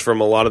push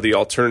from a lot of the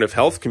alternative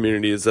health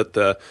community is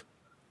that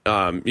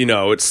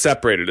it's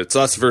separated. It's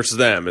us versus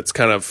them. It's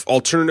kind of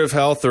alternative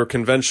health or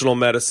conventional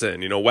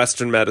medicine,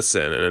 Western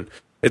medicine. And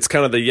it's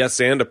kind of the yes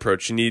and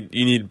approach. You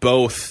need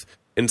both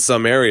in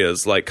some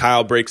areas. Like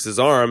Kyle breaks his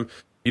arm,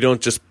 you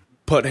don't just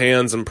put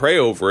hands and pray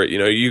over it.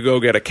 You go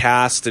get a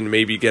cast and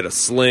maybe get a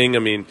sling. I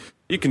mean,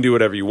 you can do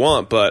whatever you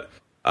want, but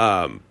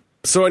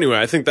so anyway,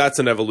 I think that's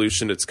an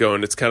evolution it's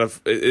going. It's kind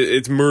of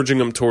it's merging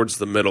them towards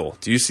the middle.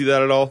 Do you see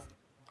that at all?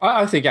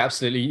 I think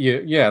absolutely,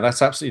 yeah,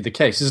 that's absolutely the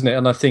case, isn't it?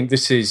 And I think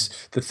this is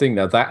the thing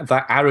now,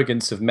 that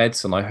arrogance of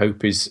medicine, I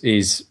hope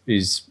is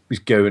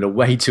going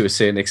away to a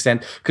certain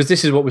extent, because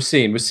this is what we're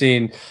seeing. We're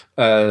seeing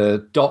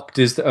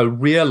doctors that are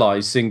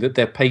realizing that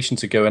their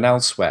patients are going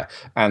elsewhere,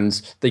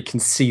 and they can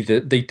see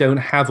that they don't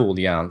have all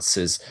the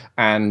answers.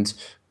 And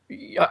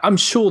I'm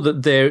sure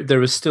that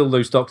there are still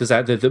those doctors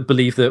out there that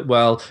believe that,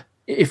 well,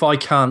 if I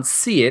can't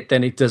see it,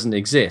 then it doesn't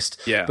exist.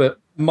 Yeah. But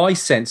my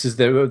sense is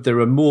there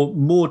are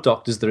more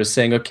doctors that are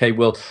saying, okay,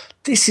 well,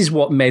 this is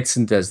what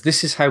medicine does.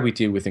 This is how we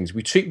deal with things.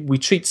 We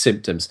treat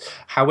symptoms.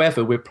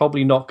 However, we're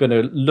probably not going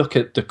to look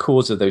at the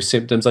cause of those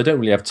symptoms. I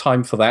don't really have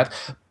time for that.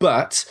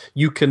 But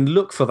you can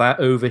look for that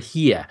over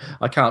here.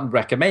 I can't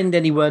recommend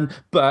anyone,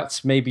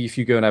 but maybe if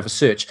you go and have a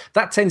search,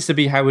 that tends to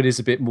be how it is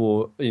a bit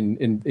more in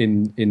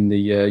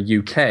the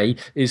UK.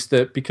 Is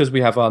that because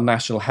we have our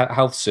National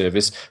Health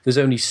Service, there's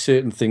only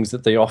certain things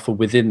that they offer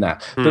within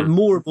that. But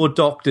more and more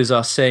doctors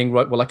are saying,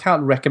 right, well, I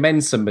can't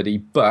recommend somebody,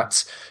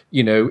 but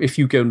if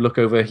you go and look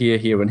over here,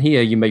 and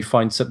here, you may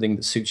find something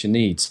that suits your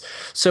needs.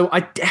 So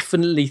I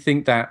definitely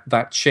think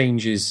that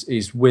change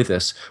is with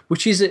us,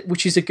 which is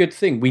a good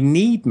thing. We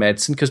need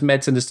medicine because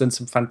medicine has done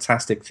some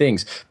fantastic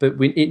things, but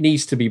it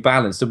needs to be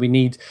balanced, and we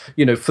need,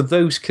 for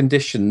those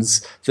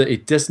conditions that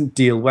it doesn't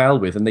deal well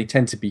with, and they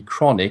tend to be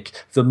chronic,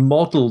 the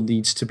model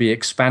needs to be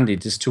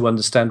expanded just to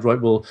understand, right,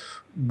 well,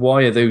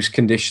 why are those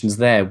conditions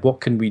there?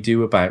 What can we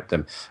do about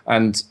them?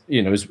 And,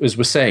 as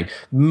we're saying,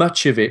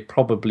 much of it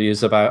probably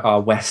is about our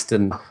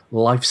Western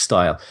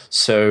lifestyle.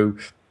 So,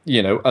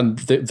 and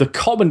the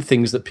common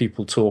things that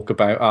people talk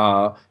about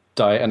are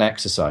diet and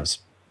exercise.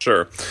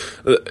 Sure.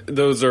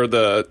 Those are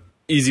the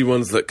easy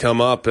ones that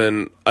come up.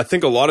 And I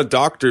think a lot of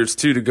doctors,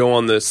 too, to go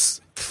on this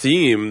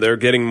theme, they're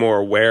getting more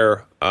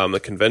aware, the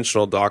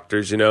conventional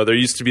doctors. There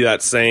used to be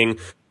that saying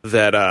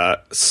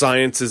that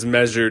science is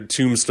measured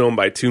tombstone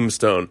by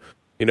tombstone.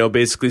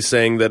 Basically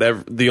saying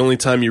that the only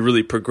time you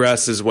really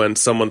progress is when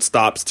someone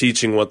stops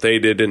teaching what they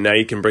did, and now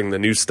you can bring the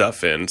new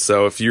stuff in.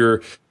 So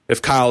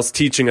if Kyle's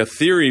teaching a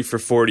theory for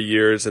 40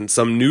 years and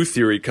some new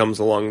theory comes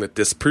along that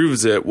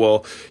disproves it,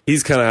 well,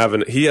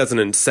 he has an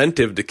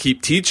incentive to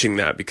keep teaching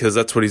that because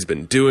that's what he's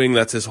been doing.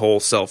 That's his whole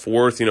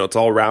self-worth. It's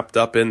all wrapped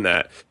up in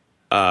that.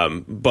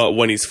 But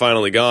when he's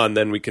finally gone,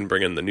 then we can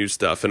bring in the new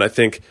stuff. And I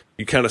think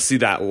you kind of see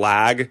that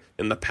lag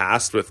in the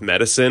past with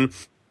medicine,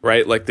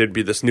 right? Like there'd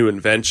be this new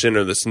invention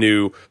or this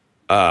new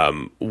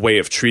way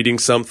of treating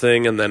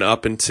something, and then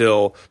up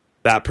until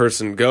that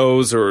person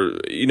goes, or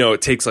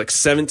it takes like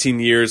 17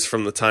 years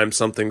from the time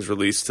something's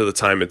released to the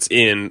time it's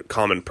in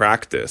common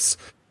practice.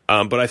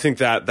 But I think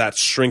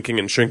that's shrinking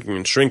and shrinking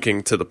and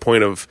shrinking to the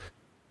point of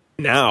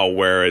now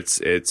where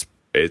it's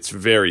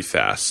very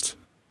fast.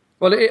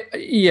 Well,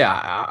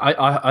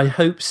 I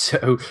hope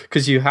so,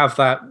 because you have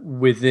that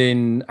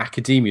within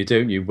academia,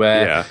 don't you?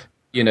 Where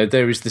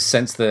there is this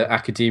sense that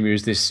academia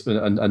is this,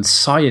 and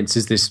science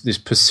is this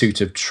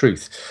pursuit of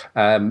truth.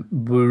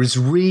 Whereas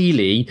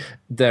really,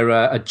 there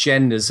are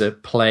agendas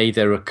at play,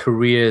 there are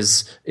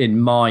careers in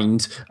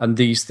mind, and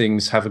these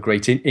things have a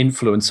great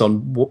influence on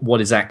what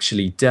is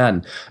actually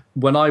done.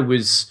 When I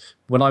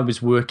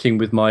was working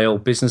with my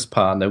old business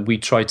partner, we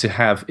tried to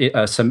have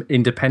some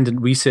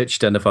independent research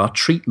done of our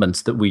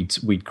treatments that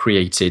we'd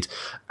created.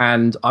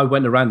 And I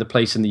went around the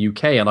place in the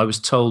UK and I was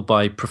told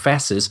by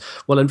professors,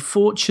 well,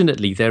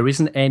 unfortunately, there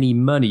isn't any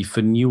money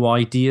for new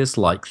ideas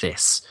like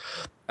this.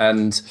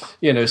 And,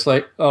 it's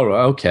like, all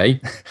right,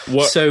 okay.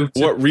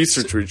 What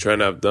research were you trying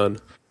to have done?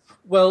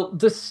 Well,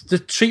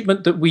 the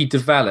treatment that we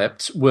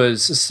developed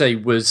was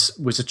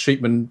a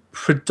treatment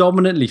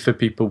predominantly for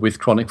people with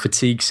chronic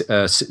fatigue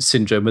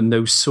syndrome and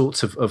those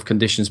sorts of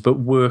conditions, but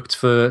worked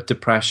for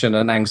depression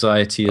and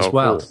anxiety as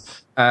well.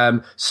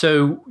 Cool.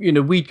 So,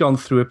 we'd gone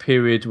through a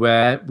period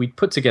where we'd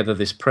put together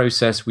this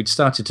process. We'd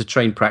started to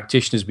train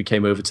practitioners. We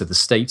came over to the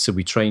States, so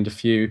we trained a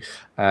few.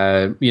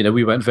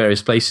 We went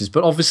various places.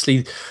 But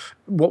obviously,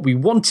 what we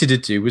wanted to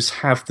do was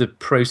have the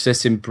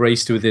process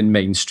embraced within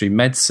mainstream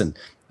medicine.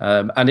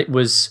 And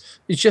it's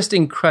just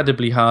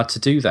incredibly hard to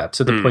do that,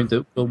 to the point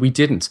that we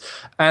didn't.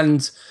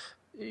 And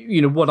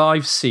what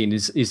I've seen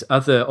is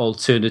other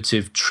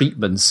alternative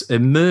treatments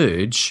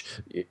emerge,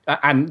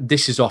 and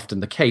this is often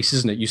the case,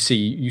 isn't it? You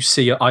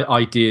see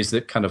ideas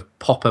that kind of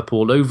pop up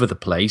all over the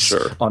place.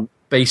 Sure.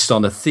 Based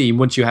on a theme.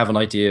 Once you have an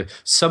idea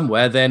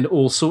somewhere, then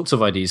all sorts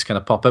of ideas kind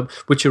of pop up,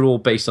 which are all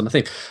based on a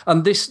theme.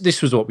 And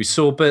this was what we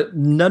saw, but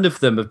none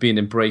of them have been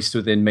embraced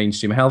within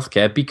mainstream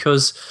healthcare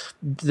because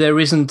there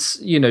isn't,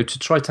 to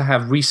try to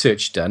have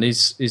research done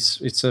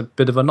it's a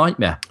bit of a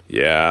nightmare.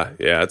 Yeah,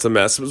 it's a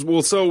mess.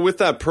 Well, so with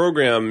that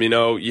program,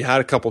 you had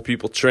a couple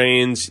people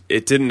trained.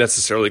 It didn't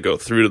necessarily go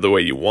through to the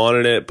way you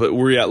wanted it, but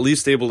were you at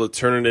least able to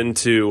turn it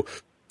into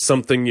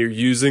something you're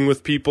using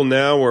with people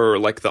now, or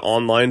like the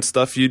online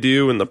stuff you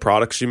do and the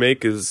products you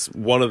make? Is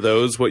one of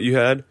those what you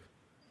had?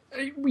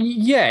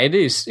 Yeah, it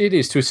is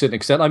to a certain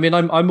extent. I mean,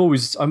 I'm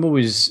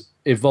always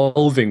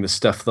evolving the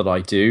stuff that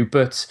I do,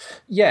 but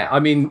yeah, I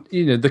mean,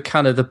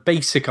 the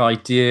basic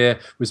idea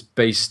was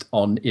based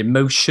on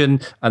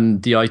emotion,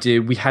 and the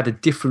idea we had a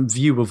different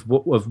view of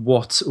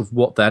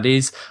what that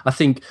is. I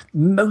think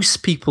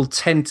most people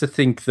tend to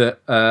think that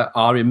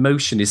our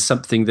emotion is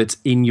something that's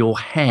in your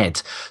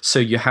head, so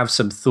you have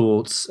some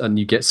thoughts and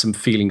you get some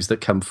feelings that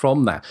come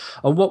from that.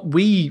 And what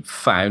we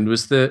found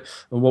was that,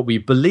 and what we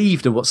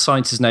believed, and what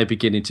science is now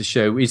beginning to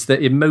show, is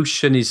that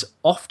emotion is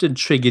often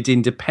triggered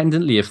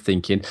independently of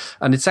thinking.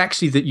 And it's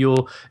actually that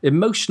your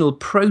emotional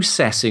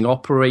processing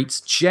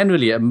operates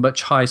generally at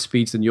much higher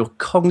speeds than your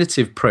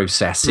cognitive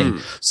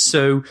processing.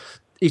 So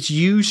it's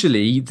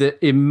usually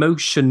that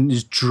emotion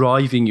is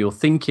driving your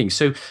thinking.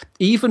 So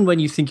even when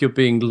you think you're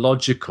being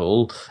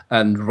logical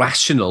and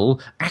rational,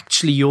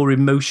 actually your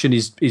emotion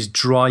is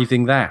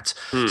driving that.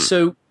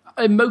 So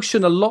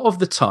emotion a lot of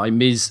the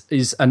time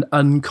is an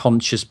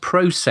unconscious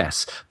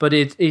process, but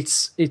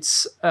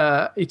it's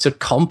a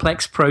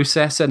complex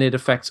process, and it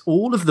affects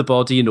all of the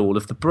body and all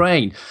of the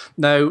brain.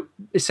 Now,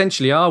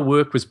 essentially, our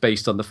work was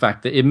based on the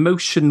fact that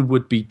emotion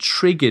would be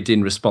triggered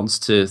in response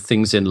to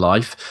things in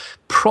life,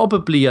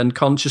 probably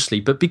unconsciously,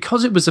 but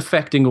because it was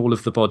affecting all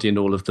of the body and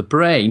all of the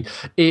brain,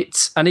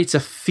 it's a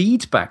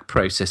feedback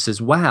process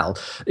as well,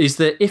 is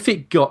that if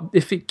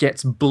it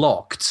gets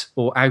blocked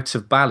or out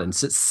of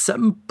balance, at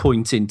some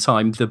point in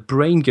time, the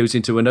brain goes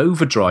into an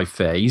overdrive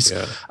phase.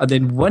 And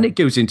then when it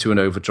goes into an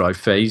overdrive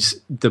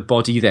phase, the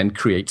body then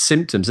creates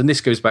symptoms. And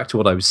this goes back to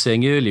what I was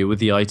saying earlier with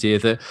the idea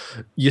that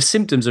your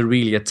symptoms are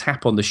really a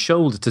tap on the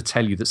shoulder to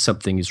tell you that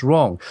something is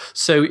wrong.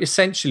 So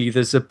essentially,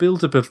 there's a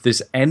buildup of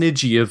this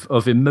energy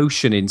of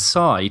emotion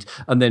inside,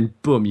 and then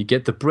boom, you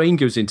get the brain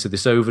goes into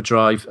this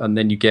overdrive, and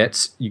then you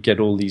get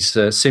all these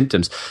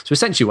symptoms. So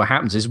essentially what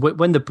happens is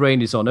when the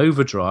brain is on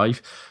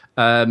overdrive,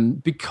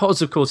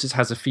 because of course it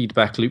has a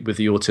feedback loop with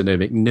the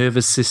autonomic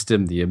nervous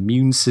system, the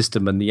immune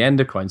system, and the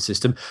endocrine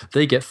system,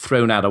 they get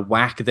thrown out of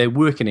whack. They're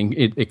working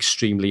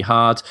extremely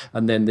hard,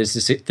 and then there's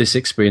this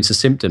experience of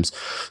symptoms.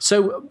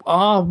 So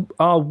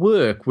our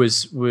work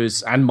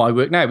was and my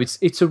work now,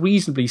 it's a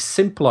reasonably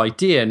simple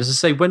idea. And as I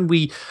say,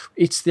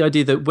 it's the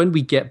idea that when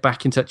we get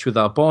back in touch with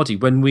our body,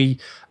 when we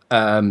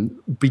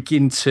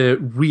begin to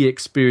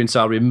re-experience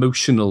our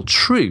emotional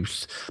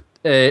truth,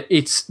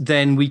 it's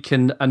then we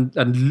can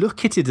and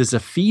look at it as a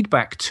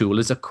feedback tool,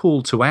 as a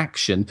call to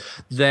action.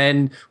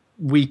 Then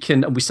we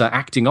start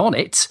acting on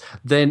it.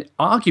 Then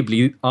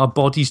arguably our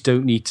bodies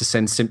don't need to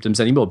send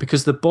symptoms anymore,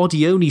 because the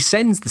body only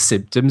sends the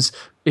symptoms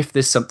if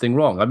there's something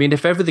wrong. I mean,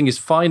 if everything is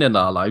fine in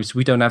our lives,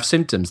 we don't have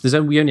symptoms.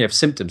 We only have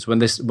symptoms when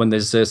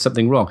there's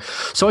something wrong.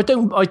 So I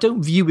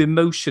don't view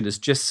emotion as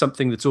just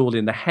something that's all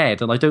in the head,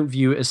 and I don't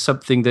view it as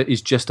something that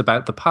is just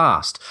about the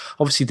past.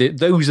 Obviously,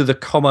 those are the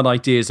common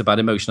ideas about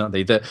emotion, aren't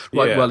they? That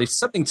well, it's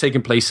something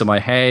taking place in my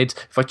head.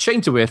 If I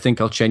change the way I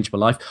think, I'll change my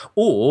life.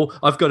 Or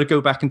I've got to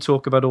go back and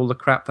talk about all the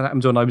crap that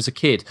happened when I was a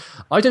kid.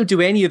 I don't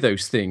do any of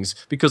those things,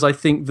 because I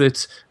think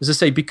that, as I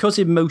say, because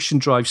emotion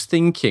drives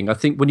thinking, I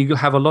think when you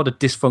have a lot of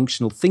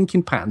dysfunctional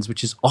thinking patterns,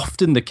 which is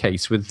often the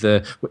case with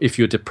if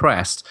you're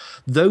depressed,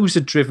 those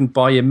are driven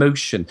by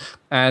emotion.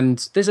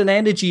 And there's an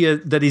energy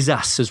that is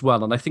us as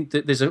well. And I think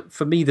that there's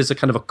a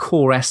kind of a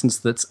core essence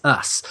that's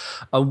us.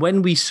 And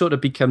when we sort of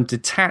become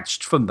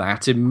detached from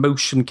that,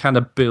 emotion kind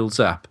of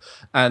builds up.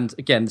 And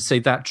again, say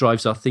that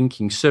drives our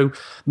thinking. So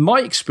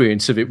my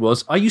experience of it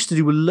was, I used to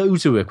do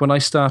loads of work when I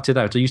started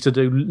out. I used to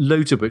do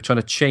loads of work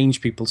trying to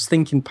change people's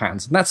thinking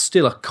patterns. And that's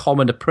still a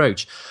common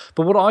approach.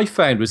 But what I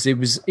found was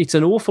it's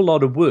an awful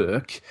lot of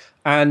work,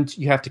 and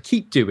you have to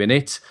keep doing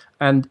it,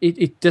 and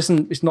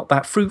it's not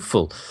that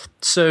fruitful.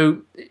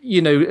 So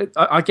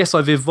I guess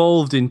I've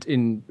evolved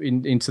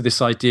into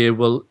this idea.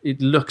 Well,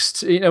 it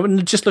looks,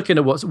 and just looking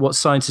at what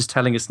science is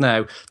telling us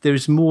now, there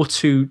is more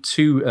to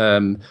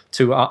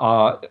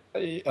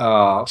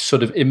our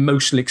sort of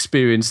emotional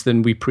experience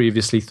than we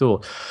previously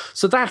thought.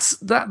 So that's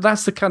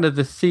the kind of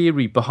the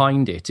theory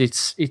behind it.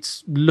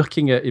 It's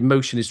looking at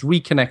emotion, it's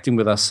reconnecting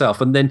with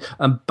ourselves, and then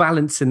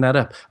balancing that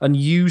up and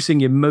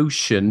using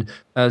emotion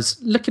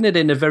as looking at it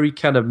in a very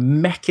kind of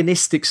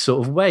mechanistic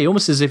sort of way,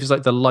 almost as if it's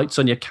like the lights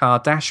on your car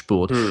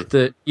dashboard.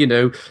 That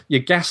your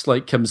gas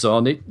light comes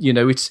on.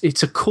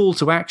 It's a call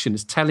to action.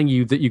 It's telling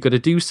you that you've got to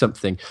do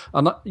something.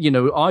 And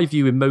I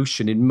view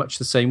emotion in much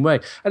the same way,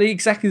 and in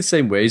exactly the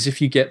same way as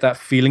if you get that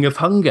feeling of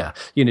hunger.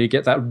 You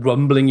get that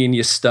rumbling in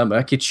your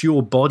stomach. It's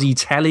your body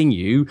telling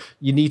you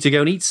need to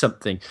go and eat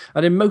something.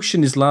 And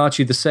emotion is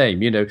largely the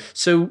same.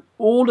 So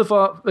all of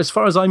our, as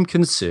far as I'm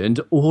concerned,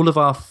 all of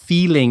our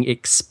feeling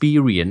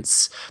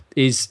experience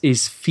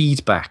is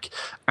feedback.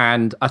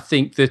 And I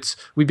think that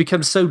we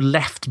become so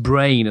left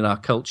brain in our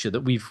culture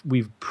that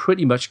we've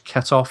pretty much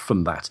cut off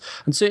from that.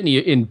 And certainly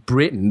in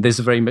Britain, there's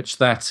very much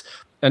that.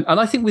 And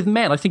I think with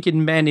men, I think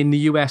in men in the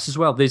US as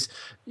well,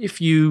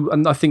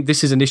 and I think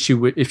this is an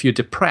issue if you're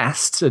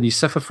depressed and you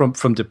suffer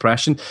from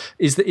depression,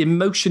 is that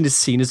emotion is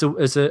seen as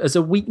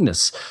a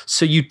weakness.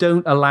 So you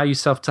don't allow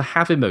yourself to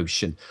have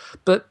emotion.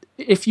 But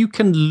if you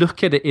can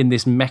look at it in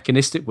this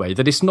mechanistic way,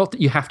 that it's not that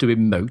you have to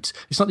emote,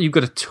 it's not that you've got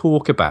to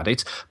talk about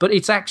it, but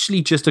it's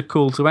actually just a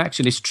call to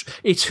action.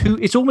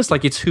 It's almost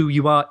like it's who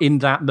you are in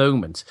that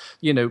moment.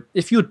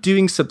 If you're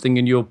doing something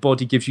and your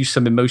body gives you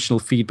some emotional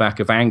feedback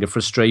of anger,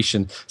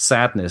 frustration,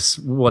 sadness,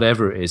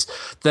 whatever it is,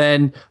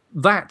 then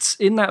that's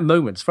in that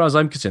moment, as far as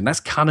I'm concerned, that's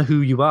kind of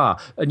who you are.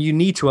 And you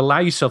need to allow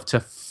yourself to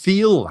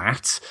feel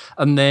that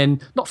and then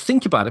not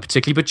think about it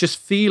particularly, but just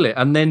feel it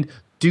and then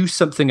do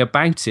something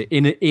about it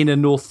in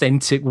an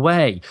authentic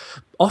way.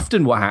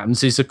 Often what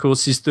happens is, of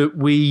course, is that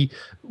we're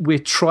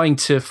trying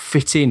to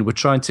fit in, we're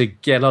trying to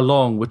get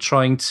along, we're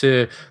trying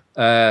to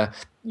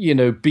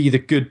be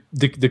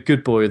the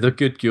good boy or the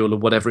good girl or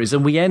whatever it is,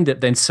 and we end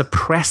up then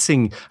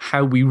suppressing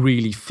how we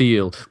really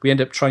feel. We end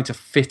up trying to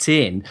fit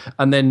in,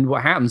 and then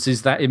what happens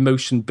is that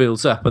emotion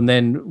builds up, and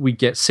then we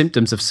get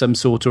symptoms of some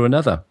sort or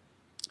another.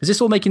 Is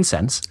this all making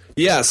sense?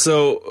 Yeah,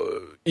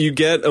 so you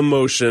get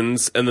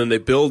emotions, and then they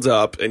build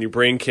up, and your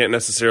brain can't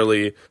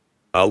necessarily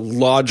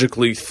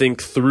logically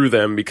think through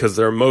them because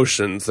they're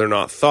emotions, they're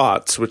not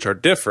thoughts, which are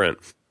different.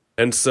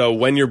 And so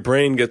when your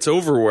brain gets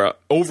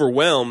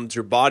overwhelmed,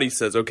 your body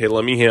says, okay,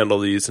 let me handle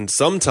these. And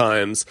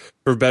sometimes,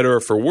 for better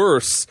or for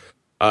worse,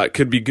 it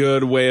could be a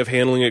good way of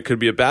handling it, could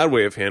be a bad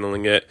way of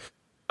handling it.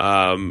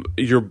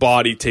 Your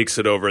body takes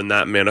it over, and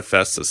that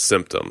manifests as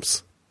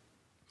symptoms.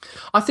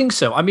 I think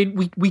so. I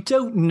mean, we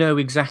don't know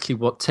exactly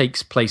what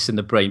takes place in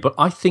the brain, but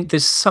I think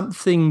there's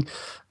something.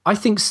 I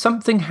think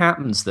something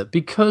happens that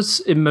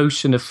because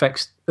emotion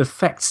affects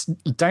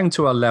down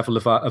to our level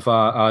of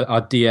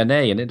our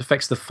DNA, and it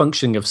affects the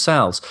functioning of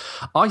cells.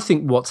 I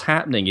think what's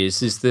happening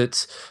is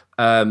that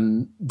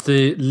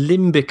the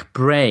limbic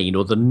brain,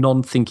 or the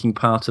non-thinking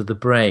part of the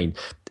brain,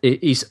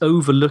 is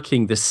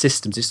overlooking the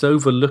systems. It's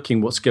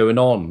overlooking what's going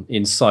on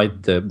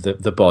inside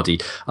the body.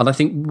 And I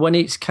think when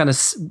it's kind of,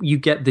 you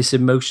get this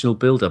emotional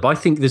buildup, I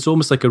think there's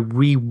almost like a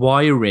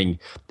rewiring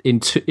in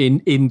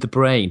the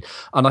brain.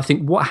 And I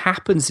think what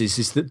happens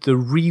is that the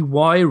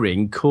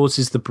rewiring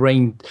causes the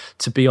brain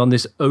to be on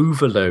this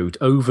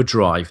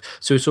overdrive.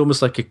 So it's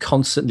almost like a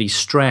constantly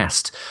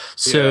stressed.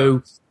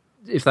 So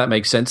if that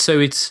makes sense. So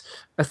it's,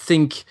 I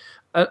think,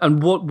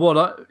 and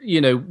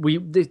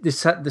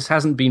this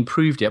hasn't been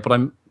proved yet, but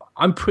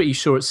I'm pretty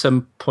sure at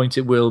some point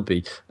it will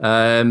be.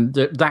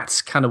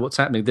 That's kind of what's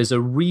happening. There's a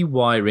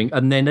rewiring,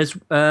 and then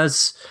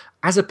as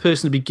a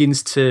person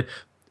begins to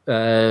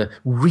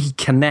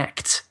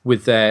reconnect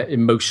with their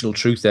emotional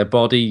truth, their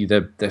body,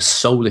 their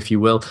soul, if you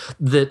will,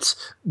 that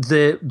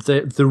the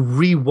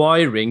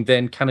rewiring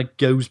then kind of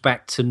goes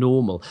back to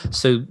normal.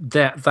 So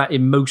that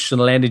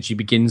emotional energy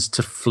begins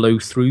to flow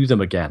through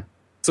them again.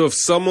 So if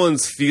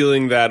someone's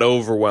feeling that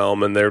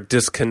overwhelm and they're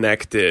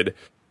disconnected,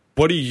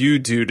 what do you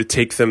do to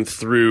take them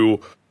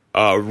through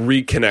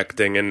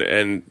reconnecting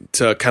and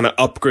to kind of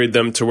upgrade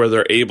them to where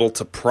they're able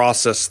to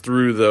process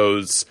through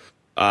those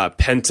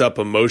pent-up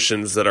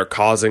emotions that are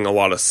causing a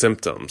lot of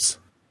symptoms?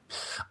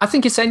 I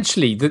think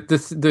essentially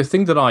the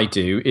thing that I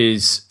do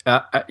is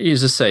I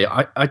say,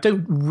 I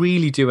don't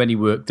really do any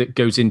work that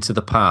goes into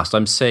the past.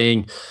 I'm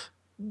saying,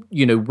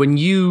 when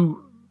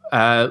you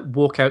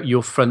walk out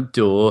your front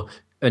door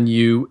and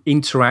you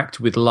interact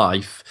with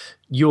life,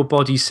 your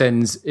body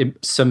sends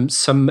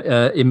some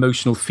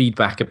emotional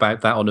feedback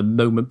about that on a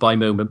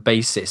moment-by-moment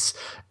basis.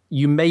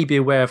 You may be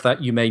aware of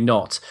that, you may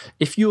not.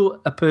 If you're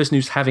a person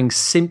who's having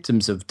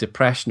symptoms of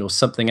depression or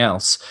something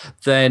else,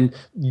 then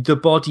the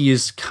body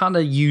is kind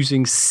of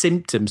using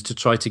symptoms to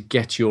try to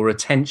get your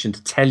attention,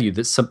 to tell you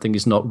that something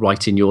is not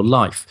right in your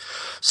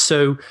life.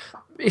 So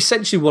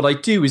essentially what I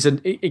do is,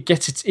 and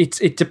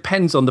it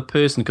depends on the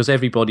person because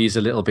everybody is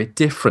a little bit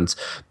different.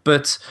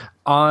 But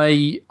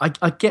I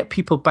get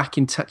people back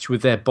in touch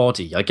with their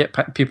body. I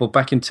get people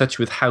back in touch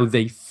with how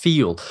they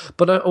feel.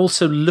 But I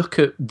also look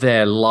at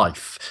their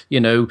life.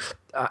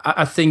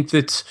 I think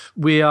that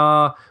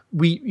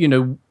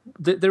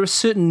there are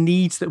certain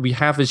needs that we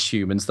have as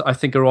humans that I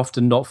think are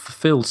often not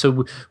fulfilled.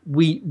 So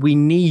we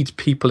need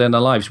people in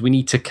our lives. We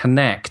need to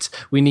connect.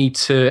 We need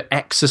to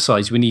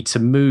exercise. We need to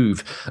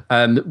move.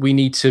 We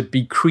need to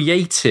be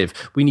creative.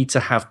 We need to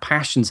have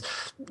passions.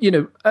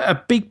 A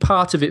big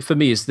part of it for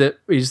me is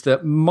that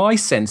my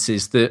sense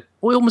is that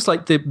almost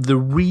like the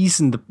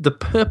reason, the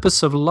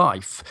purpose of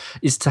life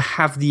is to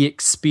have the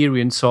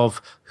experience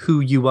of who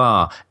you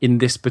are in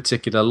this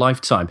particular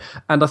lifetime.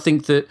 And I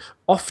think that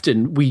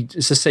often we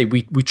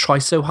try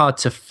so hard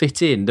to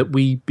fit in that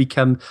we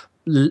become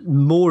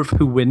more of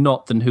who we're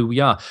not than who we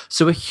are.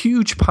 So a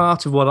huge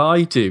part of what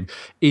I do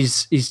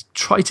is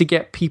try to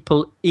get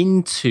people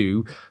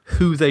into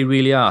who they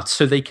really are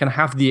so they can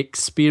have the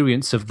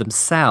experience of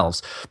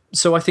themselves.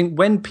 So I think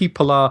when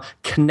people are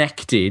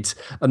connected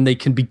and they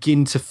can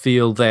begin to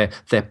feel their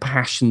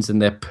passions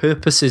and their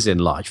purposes in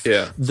life,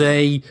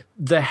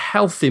 their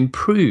health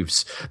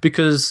improves,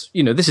 because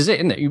this is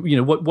it, isn't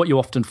it? What you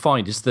often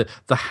find is that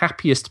the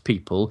happiest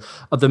people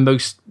are the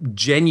most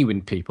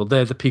genuine people.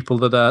 They're the people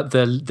that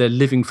they're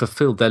living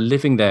fulfilled. They're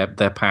living their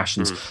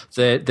passions.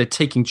 They're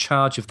taking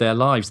charge of their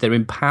lives. They're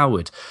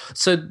empowered.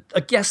 So I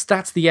guess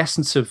that's the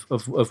essence of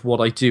what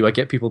I do. I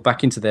get people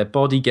back into their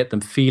body, get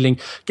them feeling,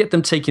 get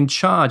them taking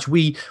charge.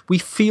 We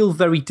feel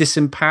very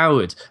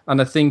disempowered,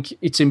 and I think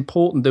it's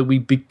important that we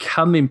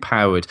become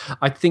empowered.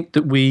 I think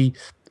that we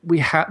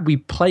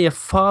play a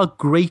far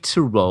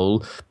greater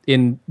role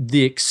in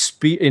the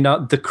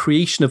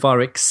creation of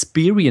our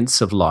experience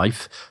of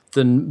life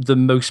than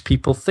most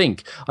people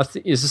think. As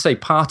I say,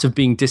 part of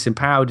being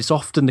disempowered is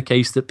often the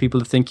case that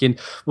people are thinking,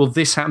 well,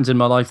 this happens in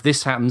my life,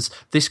 this happens,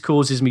 this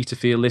causes me to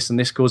feel this, and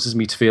this causes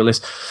me to feel this.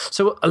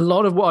 So a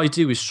lot of what I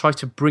do is try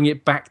to bring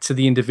it back to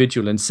the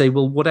individual and say,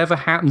 well, whatever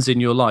happens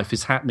in your life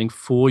is happening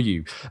for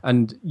you,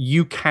 and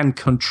you can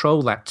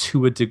control that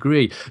to a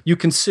degree. You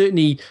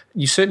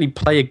certainly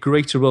play a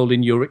greater role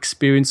in your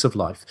experience of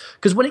life.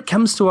 Because when it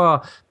comes to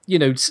our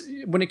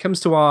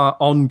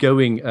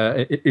ongoing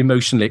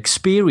emotional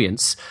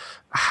experience,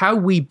 how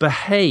we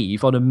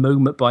behave on a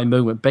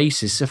moment-by-moment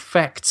basis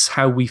affects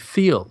how we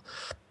feel.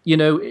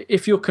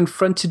 If you're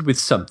confronted with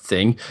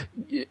something,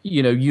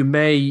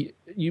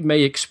 you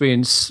may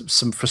experience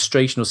some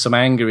frustration or some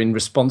anger in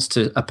response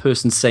to a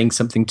person saying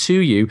something to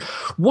you.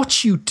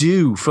 What you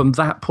do from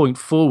that point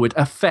forward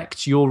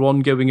affects your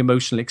ongoing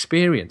emotional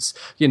experience.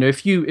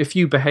 If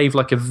you behave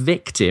like a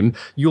victim,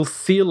 you'll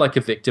feel like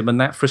a victim,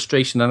 and that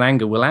frustration and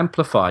anger will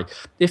amplify.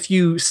 If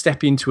you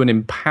step into an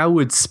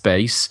empowered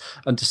space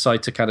and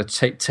decide to kind of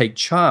take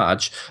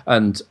charge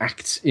and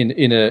act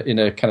in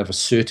a kind of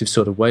assertive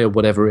sort of way or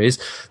whatever it is,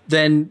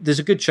 then there's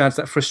a good chance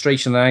that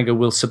frustration and anger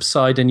will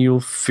subside and you'll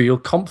feel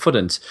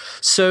confident.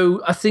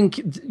 So I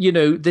think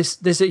there's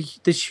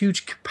this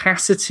huge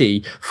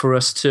capacity for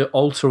us to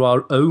alter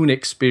our own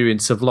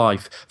experience of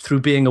life through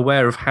being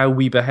aware of how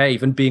we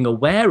behave, and being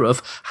aware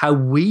of how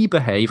we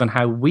behave and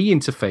how we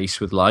interface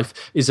with life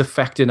is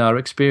affecting our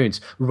experience,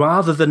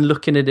 rather than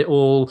looking at it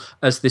all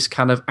as this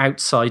kind of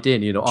outside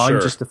in.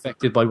 I'm just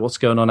affected by what's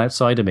going on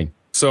outside of me.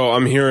 So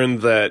I'm hearing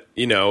that,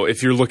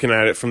 if you're looking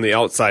at it from the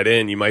outside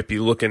in, you might be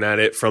looking at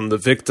it from the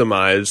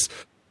victimized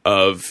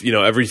of,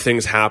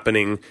 everything's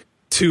happening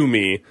to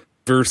me,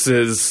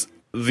 versus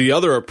the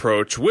other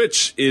approach,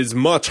 which is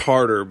much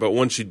harder, but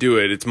once you do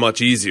it, it's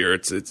much easier.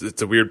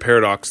 It's a weird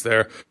paradox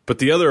there. But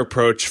the other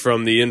approach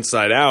from the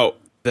inside out,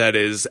 that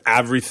is,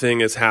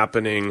 everything is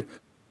happening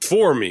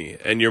for me,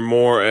 and you're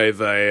more of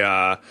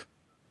a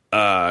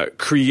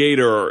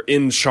creator or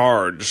in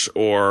charge,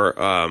 or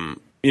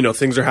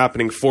things are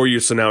happening for you,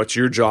 so now it's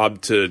your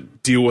job to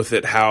deal with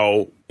it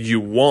how you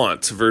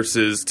want,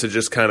 versus to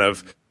just kind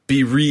of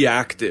be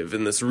reactive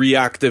in this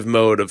reactive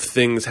mode of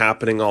things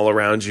happening all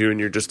around you, and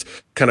you're just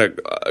kind of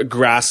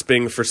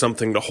grasping for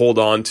something to hold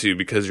on to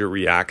because you're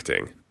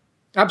reacting.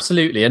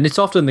 Absolutely. And it's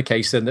often the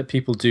case then that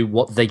people do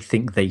what they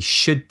think they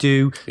should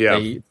do. Yeah.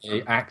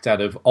 They act out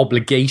of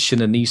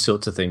obligation and these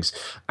sorts of things.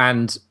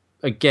 And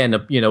again,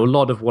 a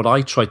lot of what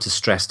I try to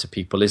stress to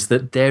people is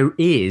that there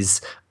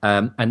is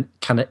an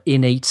kind of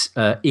innate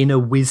inner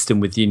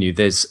wisdom within you.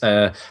 There's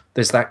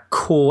that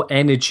core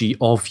energy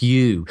of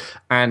you,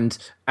 and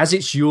as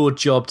it's your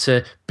job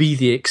to be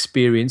the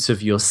experience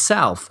of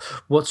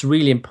yourself, what's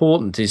really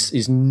important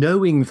is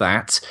knowing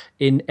that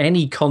in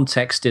any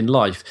context in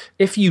life,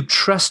 if you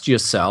trust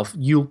yourself,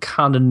 you'll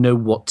kind of know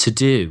what to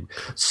do.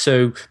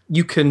 So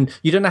you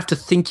don't have to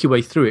think your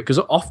way through it, because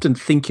often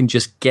thinking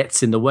just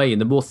gets in the way,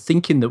 and the more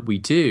thinking that we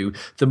do,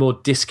 the more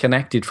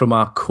disconnected from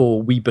our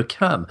core we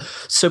become.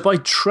 So by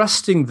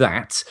trusting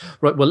that,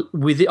 right? Well,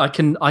 with it, I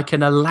can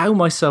allow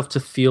myself to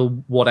feel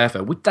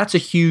whatever. That's a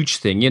huge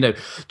thing,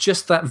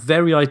 just that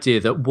very idea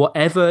that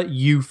whatever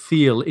you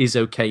feel is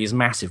okay is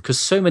massive, because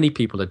so many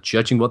people are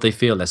judging what they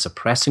feel, they're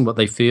suppressing what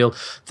they feel,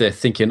 they're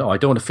thinking, oh, I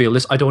don't want to feel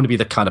this, I don't want to be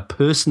the kind of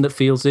person that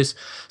feels this.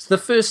 So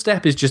the first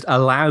step is just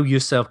allow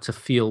yourself to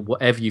feel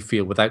whatever you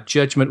feel without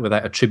judgment,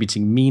 without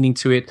attributing meaning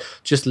to it.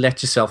 Just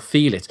let yourself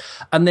feel it,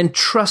 and then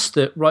trust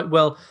that, right,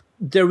 well,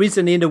 there is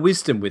an inner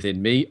wisdom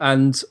within me,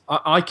 and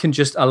I can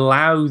just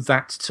allow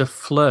that to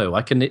flow.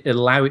 I can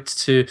allow it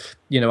to,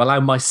 allow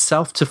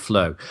myself to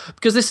flow.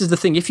 Because this is the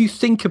thing, if you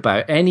think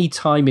about any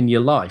time in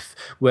your life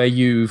where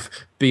you've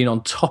been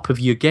on top of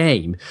your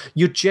game,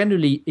 you're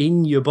generally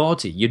in your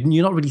body. You're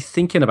not really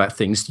thinking about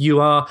things.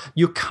 You're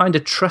kind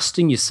of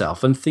trusting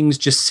yourself, and things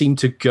just seem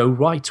to go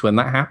right when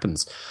that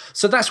happens.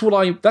 So that's what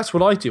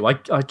I do.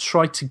 I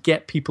try to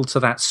get people to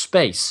that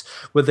space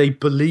where they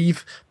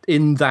believe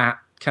in that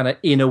kind of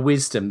inner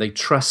wisdom. They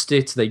trust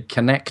it, they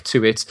connect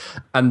to it,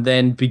 and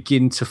then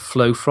begin to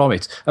flow from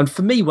it. And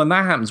for me, when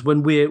that happens,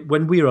 when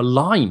we're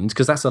aligned,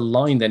 because that's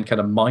aligned then kind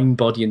of mind,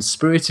 body, and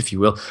spirit, if you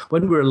will,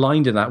 when we're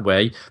aligned in that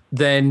way,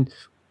 then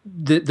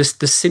the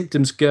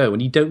symptoms go,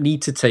 and you don't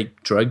need to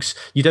take drugs.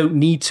 You don't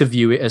need to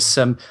view it as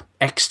some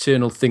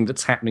external thing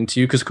that's happening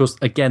to you, because of course,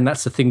 again,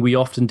 that's the thing we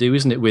often do,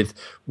 isn't it, with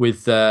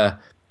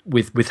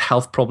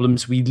health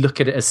problems. We look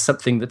at it as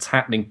something that's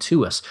happening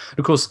to us. And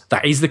of course,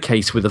 that is the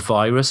case with a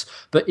virus,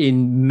 but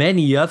in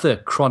many other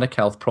chronic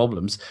health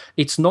problems,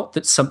 it's not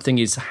that something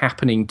is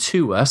happening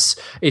to us,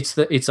 it's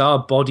that it's our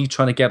body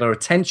trying to get our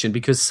attention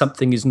because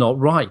something is not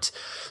right.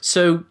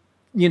 So,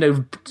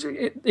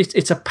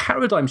 it's a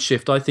paradigm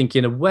shift, I think,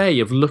 in a way,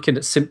 of looking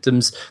at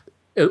symptoms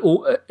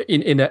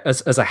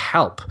as a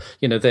help.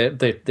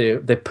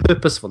 They're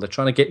purposeful. They're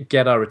trying to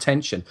get our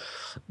attention.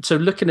 So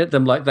looking at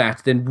them like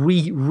that, then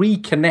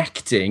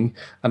reconnecting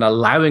and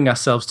allowing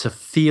ourselves to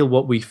feel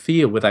what we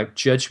feel without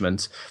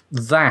judgment,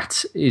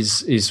 that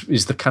is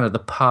the kind of the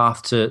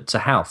path to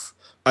health.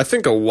 I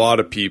think a lot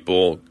of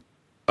people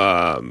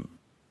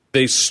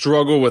they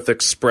struggle with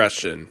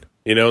expression,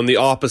 and the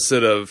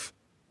opposite of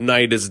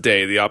night is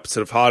day, the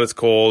opposite of hot is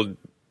cold,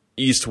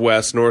 east,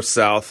 west, north,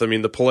 south. I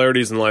mean, the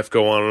polarities in life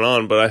go on and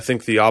on, but I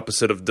think the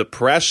opposite of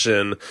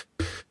depression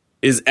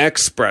is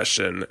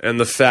expression, and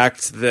the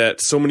fact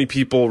that so many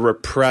people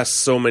repress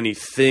so many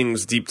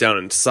things deep down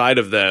inside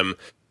of them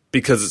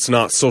because it's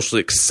not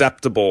socially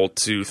acceptable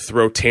to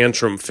throw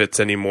tantrum fits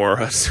anymore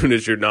as soon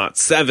as you're not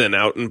 7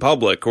 out in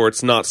public, or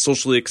it's not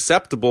socially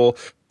acceptable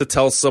to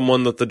tell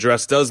someone that the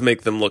dress does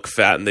make them look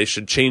fat and they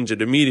should change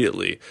it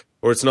immediately,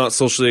 or it's not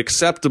socially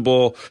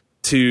acceptable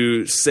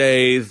to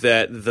say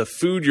that the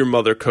food your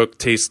mother cooked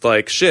tastes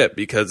like shit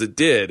because it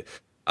did.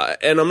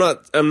 And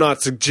I'm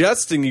not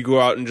suggesting you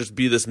go out and just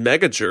be this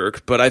mega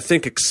jerk, but I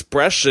think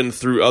expression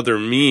through other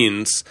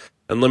means,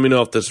 and let me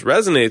know if this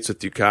resonates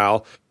with you,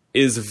 Kyle,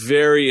 is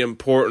very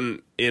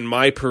important in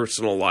my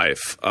personal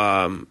life.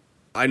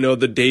 I know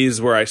the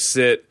days where I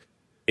sit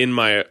in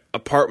my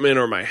apartment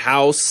or my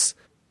house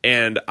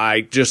and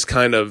I just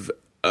kind of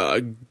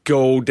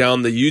go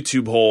down the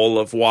YouTube hole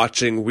of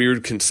watching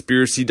weird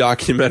conspiracy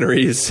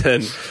documentaries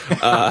and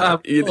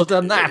well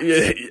done that.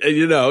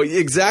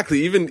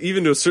 Exactly. Even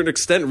to a certain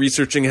extent,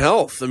 researching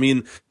health. I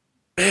mean,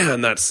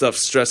 man, that stuff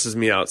stresses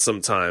me out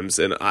sometimes.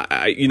 And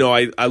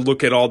I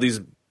look at all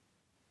these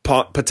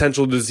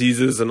potential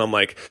diseases and I'm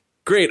like,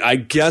 great, I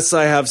guess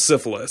I have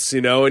syphilis,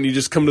 and you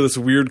just come to this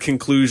weird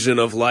conclusion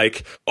of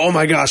like, oh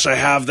my gosh, I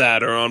have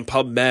that, or on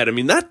PubMed. I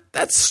mean,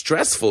 that's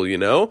stressful,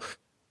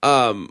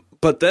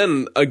 But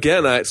then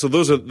again, so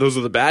those are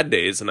the bad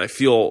days, and I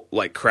feel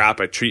like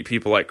crap. I treat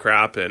people like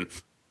crap, and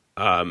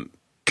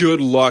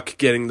good luck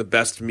getting the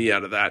best of me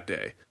out of that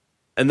day.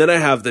 And then I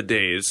have the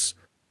days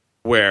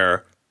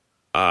where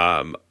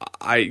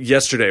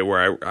yesterday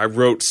I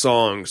wrote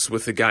songs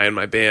with the guy in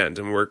my band,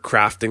 and we're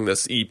crafting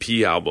this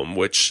EP album,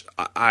 which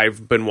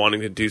I've been wanting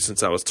to do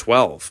since I was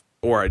 12.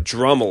 Or I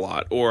drum a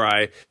lot, or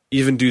I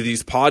even do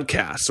these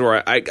podcasts,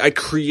 or I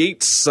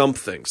create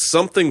something.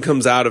 Something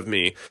comes out of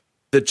me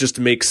that just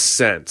makes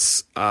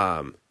sense.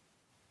 And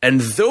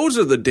those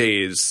are the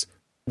days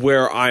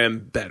where I am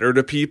better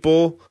to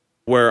people,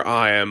 where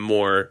I am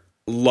more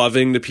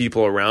loving to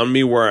people around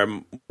me, where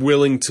I'm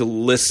willing to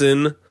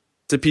listen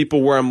to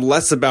people, where I'm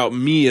less about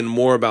me and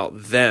more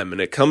about them. And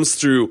it comes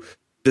through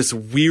this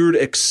weird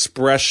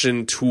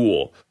expression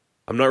tool.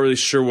 I'm not really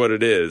sure what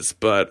it is,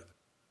 but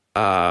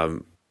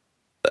I've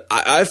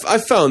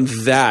found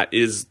that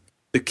is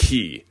the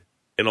key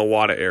in a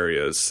lot of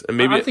areas, and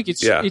maybe I think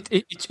it's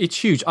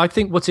huge. I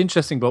think what's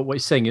interesting about what you're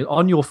saying is,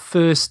 on your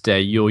first day,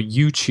 your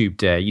YouTube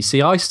day, you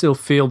see, I still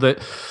feel that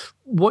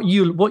what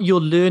you're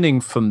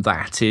learning from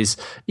that is,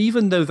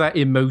 even though that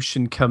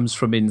emotion comes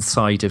from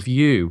inside of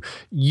you,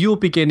 you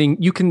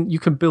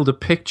can build a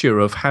picture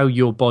of how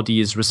your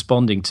body is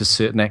responding to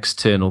certain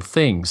external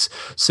things.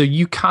 So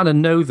you kind of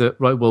know that,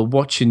 right? Well,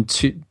 watching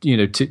too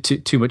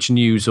much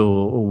news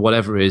or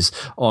whatever it is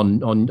on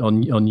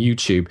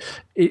YouTube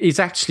is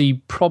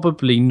actually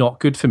probably not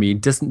good for me.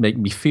 It doesn't make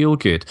me feel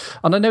good.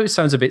 And I know it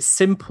sounds a bit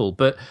simple,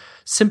 but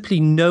simply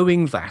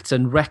knowing that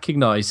and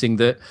recognizing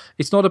that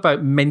it's not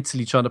about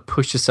mentally trying to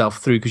push yourself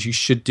through because you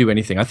should do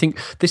anything. I think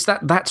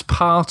that's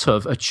part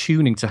of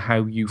attuning to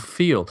how you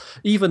feel,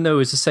 even though,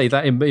 as I say,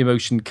 that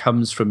emotion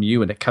comes from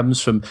you and it comes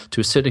from,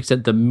 to a certain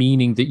extent, the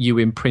meaning that you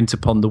imprint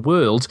upon the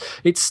world.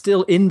 It's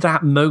still in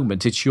that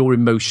moment, it's your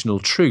emotional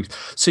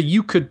truth. So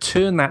you could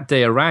turn that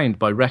day around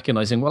by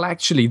recognizing, well,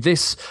 actually,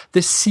 this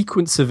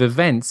sequence of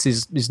events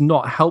is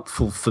not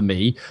helpful for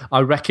me.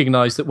 I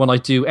recognize that when I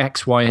do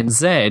X, Y, and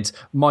Z,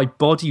 my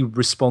body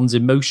responds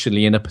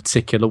emotionally in a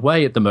particular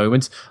way at the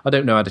moment. I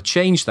don't know how to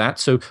change that.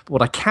 So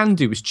what I can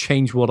do is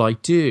change what I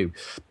do.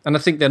 And I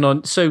think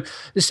then so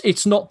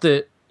it's not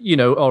that,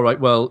 all right,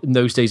 well, in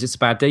those days it's a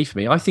bad day for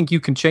me. I think you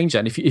can change that.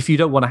 And if you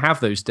don't want to have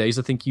those days,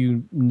 I think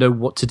you know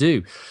what to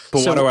do.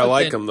 But why do I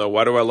like them, though?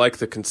 Why do I like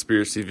the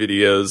conspiracy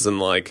videos and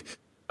like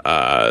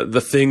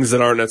the things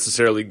that aren't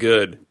necessarily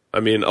good?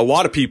 I mean, a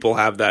lot of people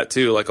have that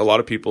too. Like a lot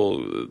of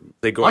people,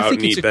 they go out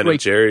and eat Ben and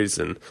Jerry's,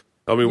 and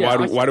I mean,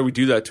 why do we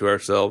do that to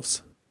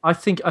ourselves? I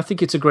think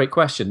it's a great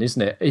question,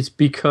 isn't it? It's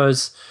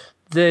because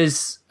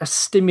there's a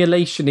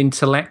stimulation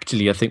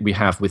intellectually, I think we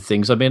have with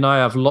things. I mean, I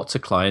have lots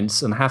of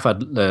clients and have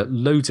had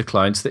loads of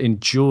clients that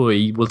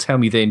will tell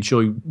me they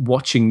enjoy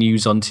watching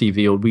news on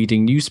TV or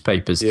reading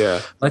newspapers.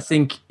 Yeah. I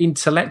think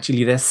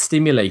intellectually they're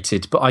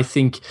stimulated, but I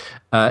think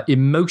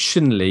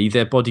emotionally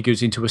their body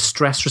goes into a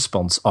stress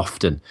response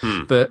often.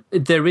 But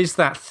there is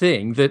that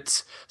thing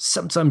that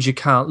sometimes you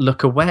can't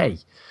look away.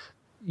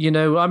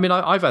 I mean,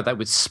 I've had that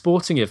with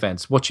sporting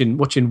events, watching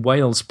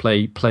Wales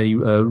play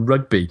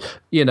rugby,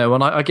 and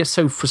I get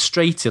so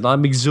frustrated.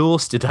 I'm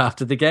exhausted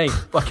after the game,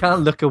 but I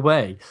can't look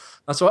away.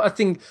 And so I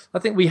think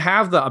we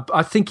have that.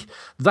 I think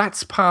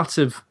that's part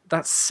of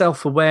that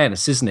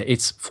self-awareness, isn't it?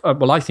 It's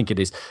I think it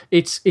is.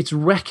 It's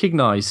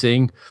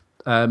recognizing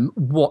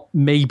what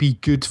may be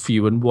good for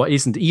you and what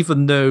isn't,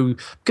 even though,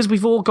 because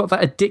we've all got that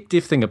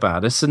addictive thing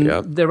about us, and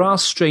there are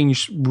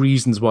strange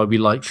reasons why we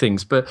like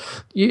things, but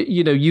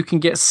you can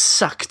get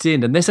sucked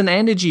in, and there's an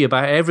energy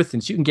about everything,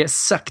 so you can get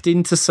sucked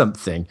into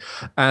something.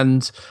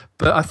 But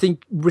I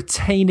think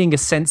retaining a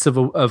sense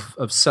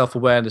of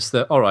self-awareness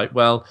that, all right,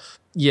 well,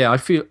 yeah,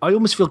 I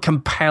almost feel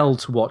compelled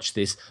to watch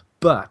this,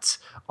 but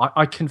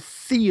I can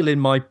feel in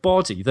my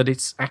body that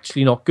it's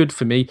actually not good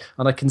for me,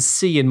 and I can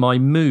see in my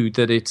mood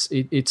that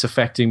it's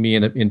affecting me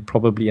in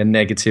probably a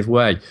negative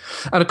way.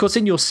 And of course,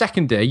 in your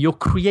second day, you're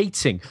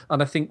creating,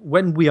 and I think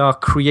when we are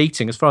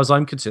creating, as far as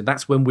I'm concerned,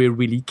 that's when we're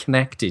really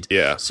connected.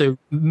 Yeah. So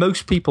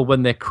most people,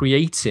 when they're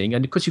creating,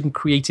 and of course you can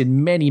create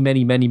in many,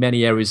 many, many,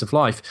 many areas of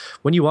life,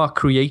 when you are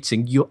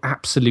creating, you're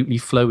absolutely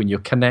flowing, you're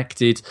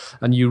connected,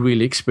 and you're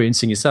really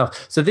experiencing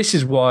yourself. So this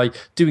is why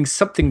doing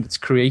something that's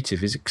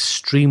creative is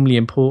extremely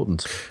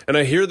important. And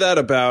I hear that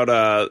about,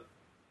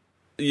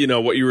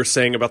 what you were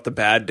saying about the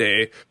bad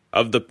day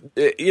of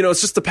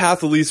it's just the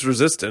path of least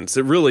resistance.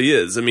 It really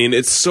is. I mean,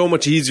 it's so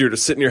much easier to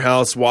sit in your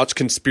house, watch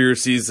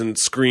conspiracies and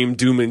scream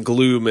doom and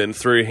gloom and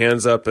throw your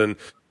hands up and,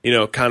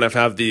 kind of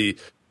have the,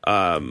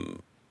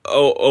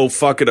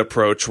 fuck it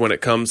approach when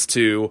it comes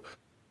to,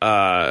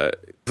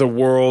 the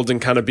world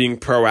and kind of being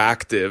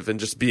proactive and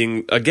just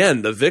being,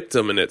 again, the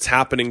victim, and it's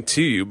happening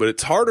to you. But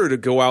it's harder to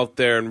go out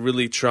there and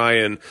really try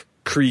and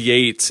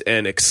create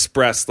and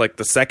express like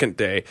the second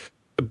day.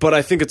 But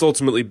I think it's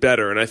ultimately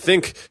better. And I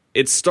think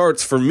it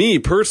starts, for me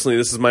personally,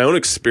 this is my own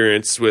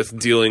experience with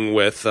dealing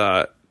with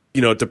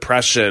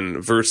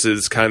depression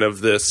versus kind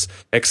of this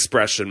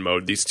expression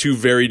mode, these two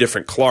very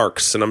different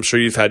Clarks, and I'm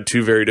sure you've had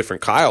two very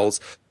different Kyles.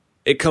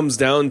 It comes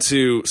down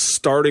to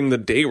starting the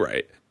day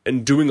right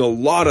and doing a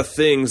lot of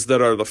things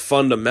that are the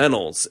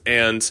fundamentals.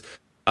 And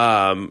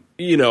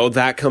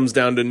that comes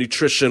down to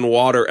nutrition,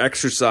 water,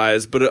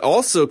 exercise, but it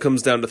also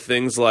comes down to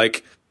things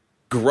like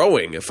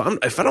growing. If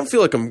I don't feel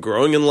like I'm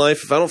growing in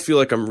life, if I don't feel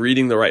like I'm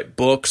reading the right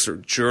books or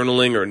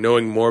journaling or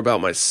knowing more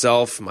about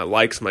myself, my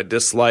likes, my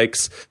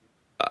dislikes,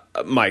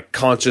 my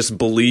conscious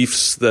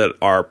beliefs that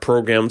are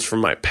programs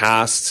from my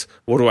past,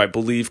 what do I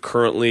believe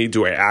currently?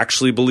 Do I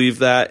actually believe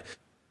that?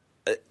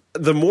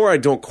 The more I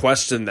don't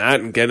question that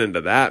and get into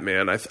that,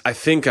 man, I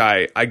think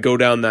I go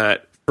down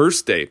that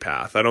first day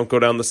path. I don't go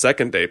down the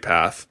second day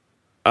path.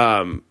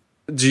 Do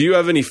you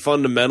have any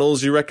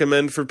fundamentals you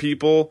recommend for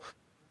people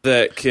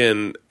that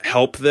can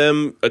help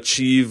them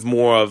achieve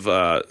more of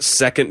a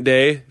second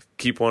day?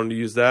 Keep wanting to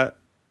use that.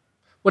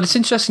 Well, it's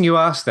interesting you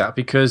ask that,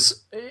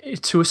 because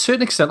to a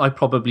certain extent I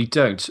probably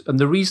don't.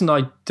 And the reason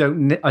I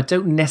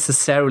don't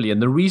necessarily,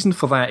 and the reason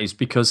for that is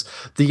because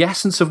the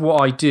essence of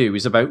what I do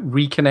is about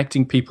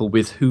reconnecting people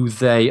with who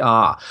they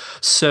are.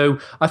 So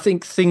I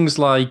think things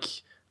like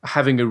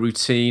having a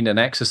routine and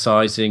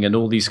exercising and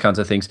all these kinds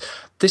of things,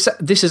 this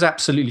is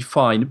absolutely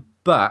fine.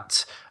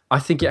 But I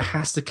think it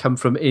has to come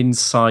from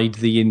inside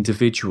the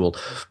individual.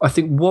 I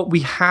think what we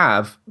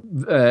have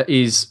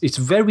is it's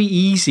very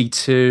easy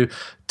to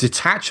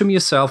detach from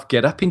yourself,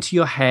 get up into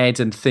your head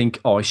and think,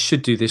 oh, I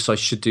should do this, I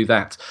should do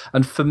that.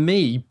 And for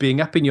me,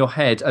 being up in your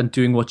head and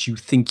doing what you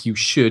think you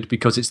should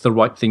because it's the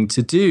right thing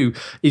to do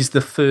is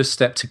the first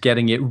step to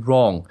getting it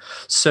wrong.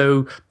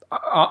 So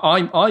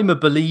I'm a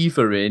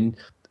believer in,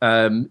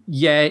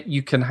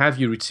 you can have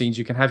your routines,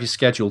 you can have your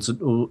schedules,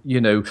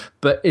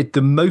 but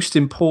the most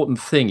important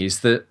thing is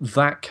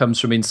that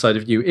comes from inside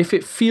of you. If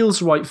it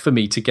feels right for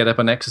me to get up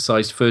and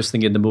exercise first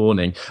thing in the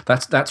morning,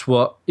 that's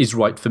what is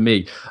right for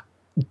me.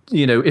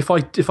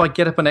 If I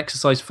get up and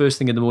exercise first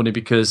thing in the morning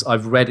because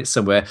I've read it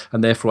somewhere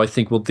and therefore I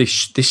think, well,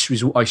 this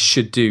is what I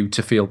should do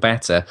to feel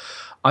better,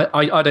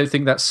 I don't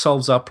think that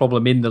solves our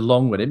problem in the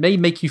long run. It may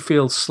make you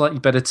feel slightly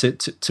better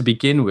to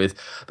begin with,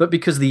 but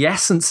because the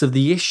essence of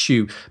the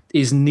issue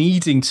is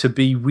needing to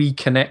be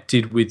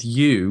reconnected with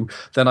you,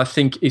 then I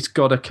think it's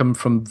got to come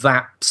from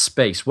that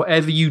space.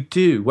 Whatever you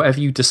do, whatever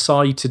you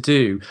decide to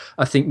do,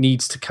 I think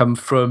needs to come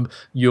from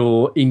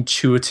your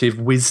intuitive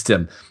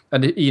wisdom.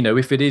 And,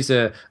 if it is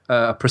a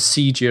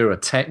procedure, a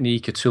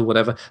technique, a tool,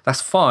 whatever,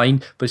 that's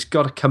fine, but it's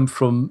got to come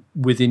from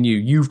within you.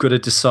 You've got to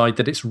decide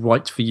that it's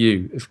right for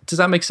you. Does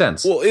that make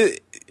sense? Well,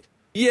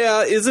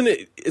 isn't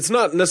it? It's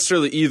not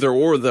necessarily either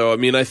or, though. I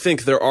mean, I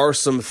think there are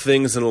some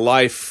things in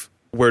life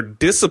where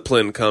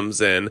discipline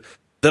comes in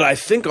that I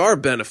think are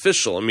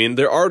beneficial. I mean,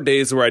 there are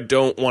days where I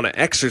don't want to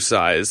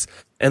exercise,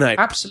 and I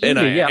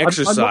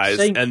exercise,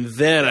 and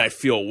then I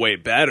feel way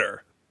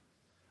better.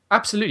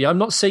 Absolutely. I'm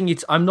not saying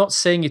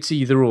it's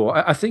either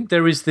or. I think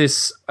there is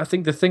this. I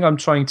think the thing I'm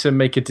trying to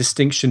make a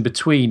distinction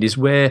between is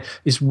where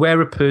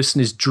a person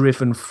is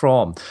driven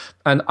from,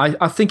 and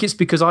I think it's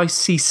because I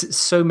see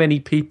so many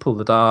people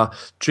that are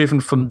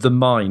driven from the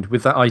mind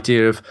with that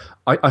idea of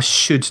I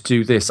should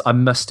do this, I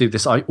must do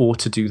this, I ought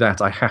to do that,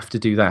 I have to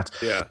do that.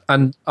 Yeah.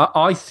 And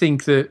I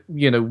think that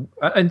and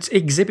it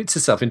exhibits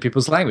itself in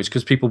people's language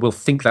because people will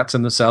think that to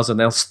themselves and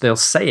they'll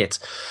say it,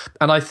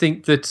 and I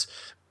think that.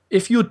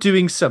 If you're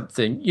doing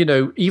something,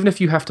 even if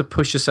you have to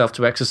push yourself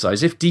to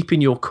exercise, if deep in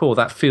your core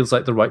that feels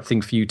like the right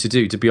thing for you to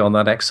do, to be on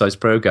that exercise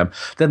program,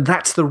 then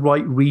that's the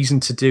right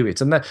reason to do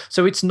it. And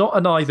so it's not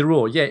an either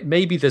or. Yeah,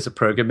 maybe there's a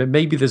program,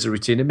 maybe there's a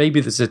routine,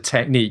 maybe there's a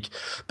technique,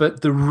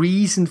 but the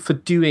reason for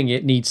doing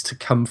it needs to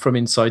come from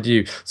inside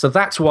you. So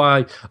that's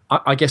why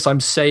I guess I'm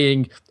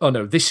saying, oh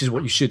no, this is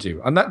what you should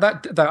do. And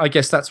that I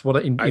guess that's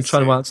what in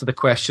trying to answer the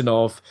question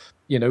of,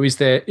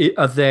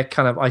 are there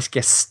kind of, I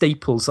guess,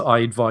 staples that I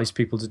advise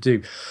people to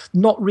do?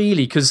 Not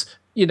really, because,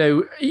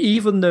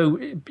 even though,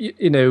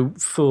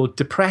 for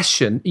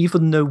depression,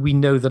 even though we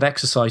know that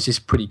exercise is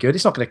pretty good,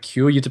 it's not going to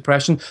cure your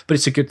depression, but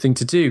it's a good thing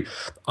to do.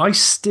 I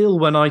still,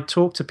 when I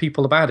talk to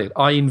people about it,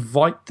 I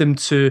invite them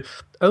to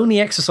only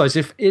exercise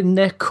if in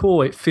their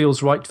core it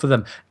feels right for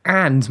them,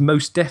 and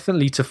most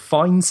definitely to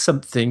find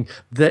something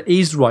that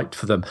is right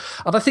for them.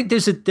 And I think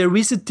there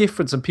is a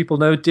difference, and people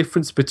know a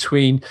difference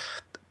between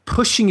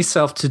pushing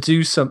yourself to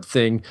do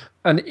something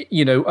and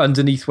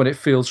underneath when it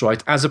feels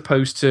right, as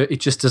opposed to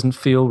it just doesn't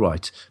feel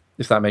right,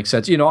 if that makes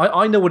sense.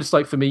 I know what it's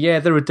like for me.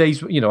 Yeah, there are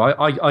days,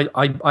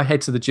 I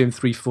head to the gym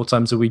 3-4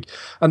 times a week,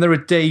 and there are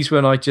days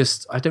when I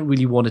don't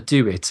really want to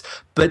do it,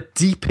 but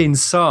deep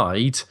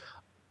inside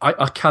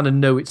I kind of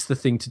know it's the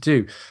thing to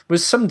do.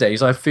 Whereas some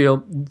days I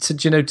feel,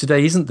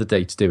 today isn't the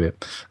day to do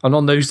it, and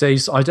on those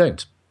days I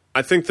don't.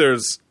 I think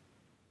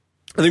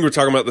we're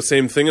talking about the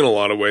same thing in a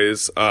lot of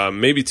ways,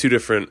 maybe two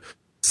different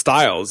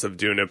styles of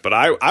doing it, but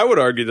I would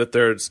argue that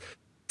there's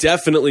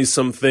definitely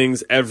some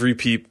things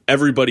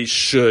everybody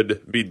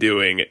should be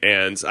doing,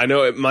 and I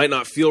know it might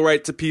not feel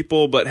right to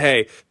people, but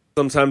hey,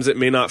 sometimes it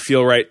may not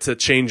feel right to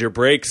change your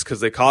brakes because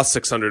they cost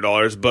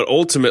 $600, but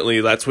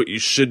ultimately that's what you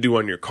should do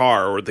on your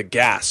car, or the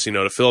gas,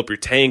 to fill up your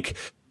tank.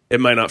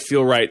 It might not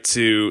feel right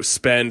to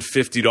spend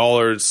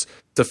 $50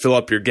 to fill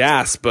up your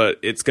gas, but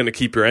it's going to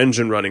keep your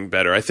engine running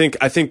better. I think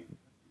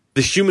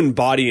the human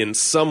body, in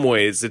some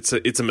ways, it's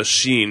a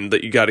machine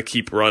that you got to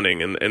keep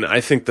running, and I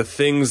think the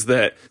things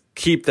that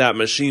keep that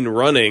machine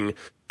running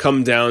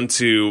come down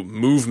to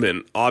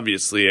movement,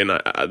 obviously, and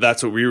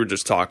that's what we were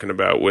just talking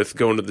about with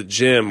going to the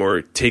gym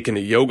or taking a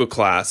yoga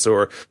class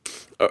or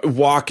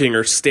walking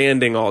or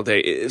standing all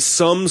day.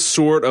 Some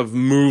sort of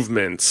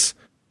movement,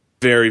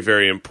 very,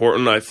 very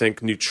important. I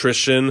think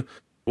nutrition,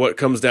 what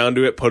comes down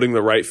to it, putting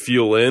the right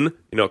fuel in,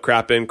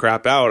 crap in,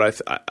 crap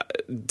out.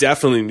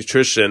 Definitely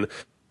nutrition.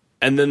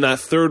 And then that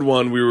third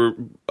one we were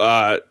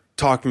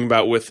talking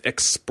about with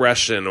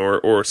expression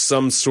or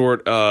some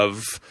sort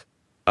of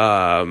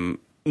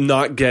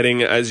not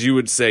getting, as you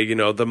would say,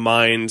 the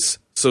mind's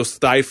so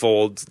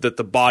stifled that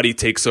the body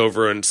takes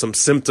over and some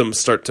symptoms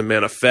start to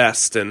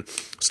manifest and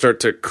start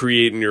to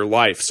create in your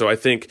life. So I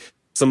think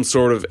some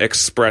sort of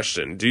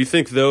expression. Do you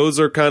think those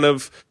are kind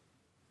of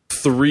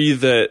three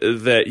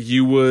that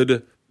you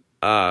would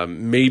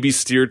maybe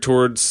steer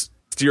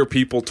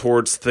people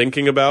towards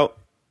thinking about?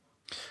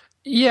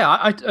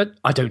 Yeah,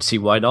 I don't see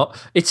why not.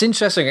 It's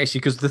interesting,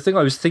 actually, because the thing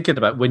I was thinking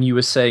about when you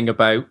were saying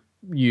about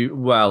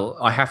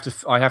I have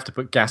to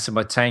put gas in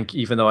my tank,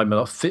 even though I may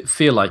not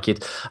feel like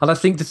it. And I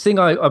think the thing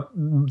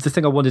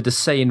I wanted to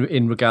say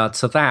in regard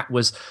to that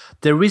was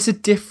there is a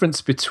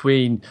difference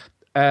between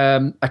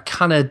a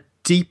kind of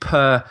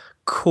deeper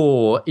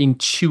core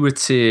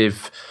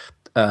intuitive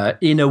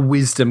inner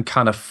wisdom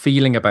kind of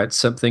feeling about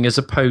something as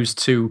opposed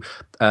to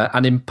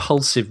an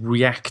impulsive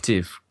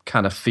reactive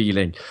kind of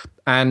feeling.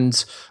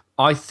 And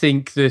I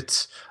think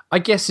that, I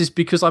guess, is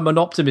because I'm an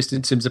optimist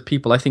in terms of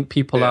people. I think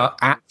people are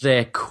at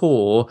their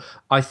core,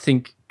 I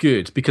think,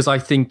 good, because I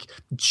think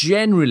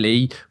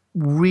generally,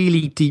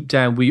 really deep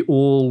down, we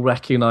all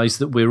recognize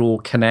that we're all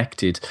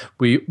connected.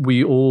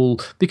 We all,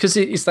 because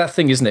it's that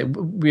thing, isn't it?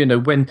 You know,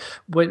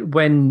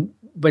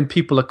 when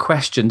people are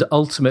questioned,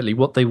 ultimately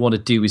what they want to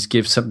do is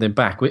give something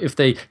back. If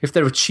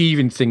they're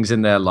achieving things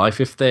in their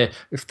life, if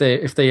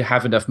they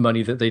have enough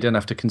money that they don't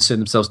have to concern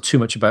themselves too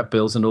much about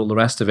bills and all the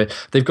rest of it,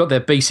 they've got their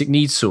basic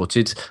needs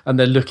sorted and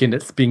they're looking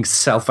at being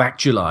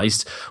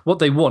self-actualized. What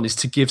they want is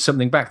to give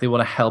something back. They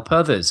want to help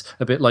others,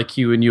 a bit like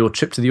you and your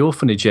trip to the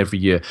orphanage every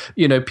year.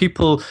 You know,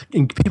 people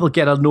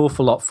get an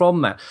awful lot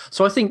from that.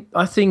 So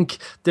I think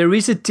there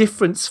is a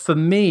difference for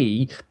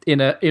me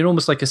in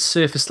almost like a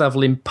surface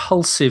level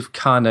impulsive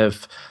kind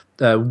of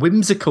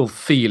whimsical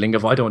feeling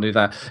of I don't want to do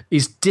that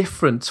is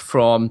different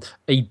from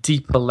a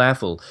deeper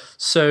level.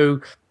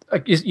 So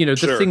you know,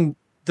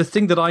 the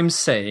thing that I'm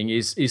saying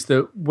is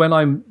that when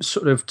I'm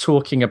sort of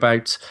talking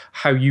about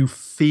how you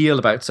feel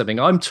about something,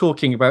 I'm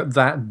talking about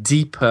that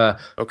deeper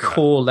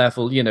core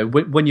level. You know,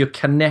 when you're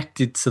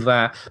connected to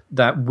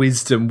that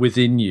wisdom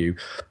within you,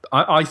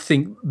 I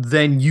think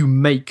then you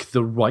make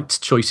the right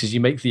choices.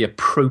 You make the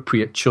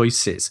appropriate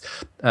choices.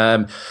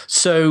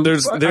 So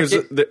there's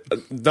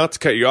not to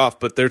cut you off,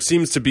 but there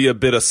seems to be a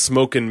bit of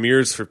smoke and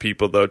mirrors for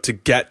people though to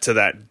get to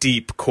that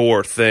deep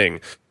core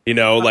thing. You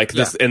know, like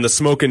this, and the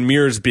smoke and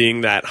mirrors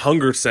being that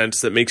hunger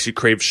sense that makes you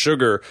crave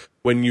sugar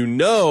when you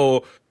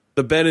know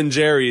the Ben and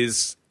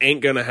Jerry's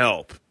ain't gonna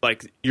help.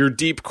 Like your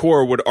deep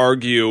core would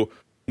argue,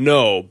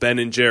 no, Ben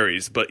and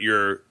Jerry's, but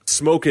your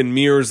smoke and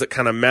mirrors that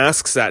kind of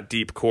masks that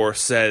deep core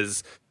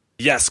says,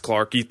 yes,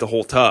 Clark, eat the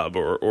whole tub,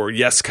 or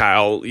yes,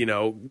 Kyle, you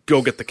know,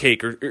 go get the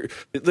cake. Or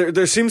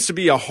there seems to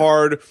be a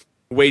hard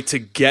way to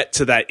get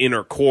to that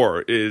inner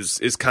core is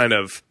kind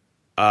of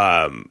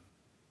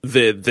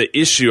the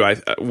issue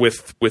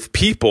with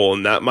people,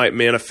 and that might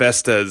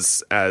manifest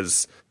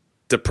as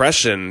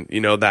depression.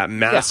 You know, that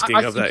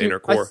masking of that inner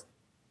core.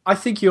 I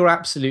think you're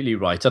absolutely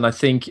right, and I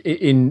think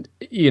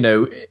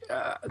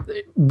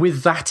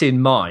with that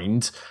in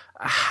mind,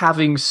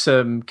 having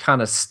some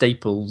kind of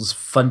staples,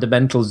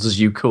 fundamentals, as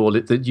you call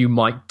it, that you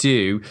might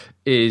do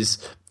is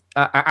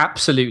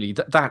absolutely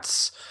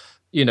that's.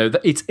 You know,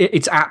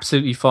 it's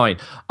absolutely fine.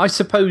 I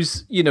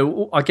suppose, you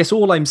know, I guess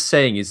all I'm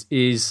saying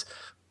is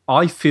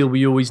I feel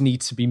we always need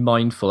to be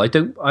mindful.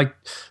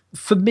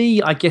 For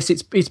me, I guess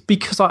it's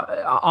because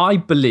I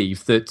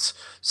believe that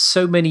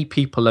so many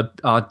people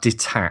are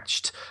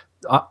detached.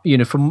 You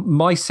know, from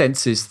my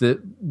sense is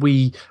that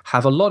we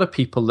have a lot of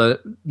people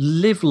that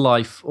live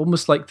life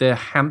almost like they're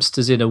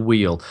hamsters in a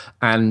wheel,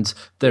 and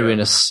they're in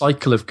a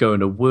cycle of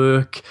going to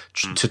work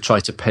to try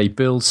to pay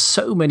bills.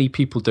 So many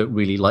people don't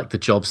really like the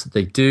jobs that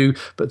they do,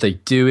 but they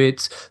do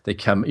it. They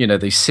come, you know,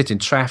 they sit in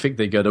traffic,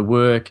 they go to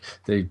work,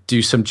 they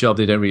do some job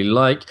they don't really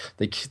like.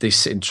 They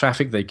sit in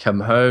traffic, they come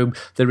home,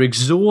 they're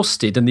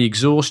exhausted, and the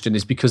exhaustion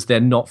is because they're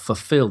not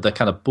fulfilled. They're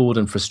kind of bored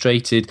and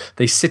frustrated.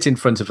 They sit in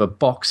front of a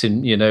box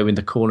in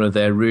the corner of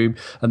their room,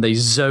 and they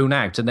zone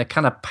out, and they're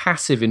kind of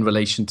passive in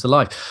relation to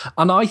life.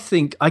 And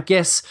I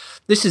guess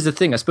this is the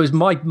thing. I suppose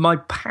my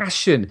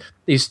passion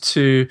is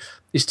to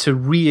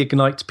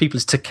reignite people,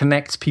 is to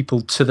connect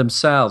people to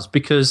themselves,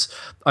 because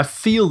I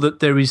feel that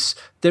there is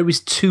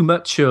too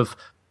much of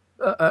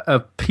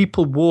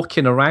people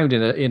walking around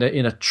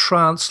in a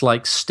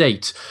trance-like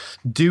state,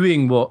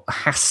 doing what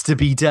has to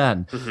be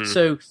done. Mm-hmm.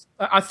 So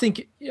I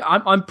think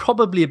I'm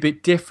probably a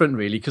bit different,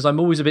 really, because I'm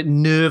always a bit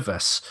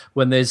nervous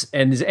when there's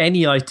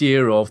any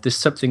idea of there's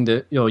something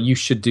that, you know, you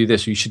should do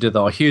this or you should do that,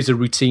 or here's a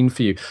routine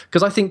for you.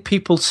 Because I think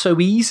people so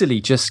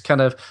easily just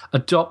kind of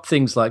adopt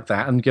things like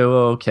that and go,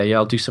 oh, okay, yeah,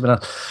 I'll do something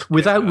else,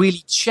 without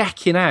really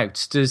checking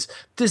out, does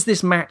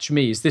this match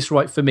me? Is this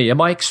right for me?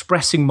 Am I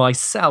expressing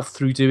myself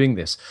through doing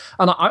this?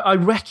 And I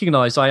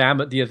recognize I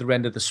am at the other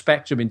end of the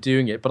spectrum in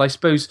doing it, but I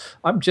suppose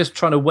I'm just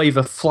trying to wave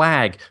a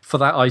flag for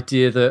that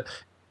idea that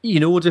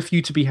in order for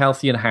you to be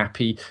healthy and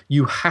happy,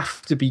 you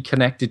have to be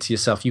connected to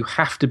yourself. You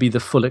have to be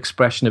the full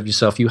expression of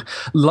yourself.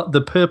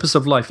 The purpose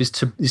of life is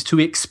to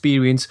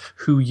experience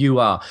who you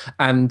are.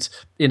 And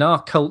in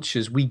our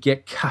cultures, we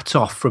get cut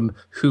off from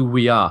who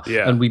we are,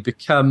 and we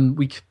become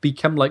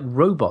like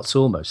robots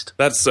almost.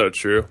 That's so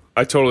true.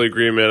 I totally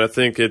agree, man. I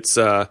think it's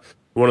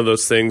one of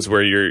those things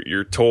where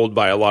you're told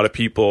by a lot of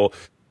people,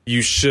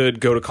 you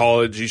should go to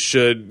college, you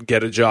should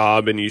get a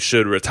job, and you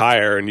should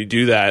retire, and you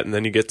do that, and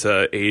then you get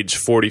to age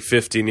 40,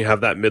 50, and you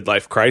have that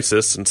midlife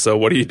crisis, and so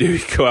what do? You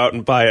go out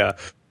and buy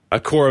a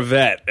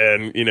Corvette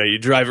and, you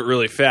drive it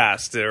really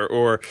fast,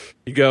 or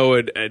you go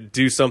and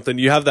do something.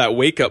 You have that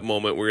wake up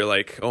moment where you're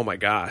like, oh my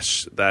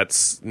gosh,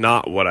 that's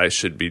not what I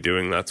should be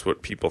doing. That's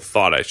what people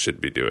thought I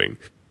should be doing.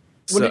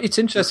 Well, it's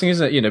interesting,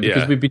 isn't it?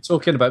 Because we've been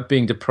talking about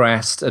being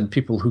depressed and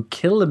people who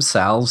kill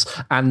themselves,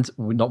 and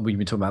we've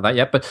been talking about that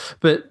yet.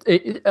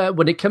 But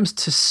when it comes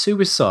to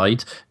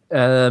suicide,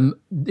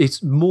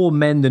 it's more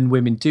men than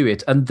women do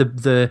it, and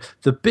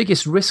the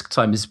biggest risk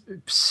time is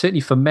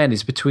certainly for men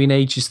is between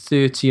ages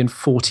 30 and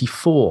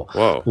 44.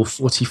 Whoa. Or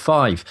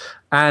 45,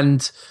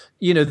 and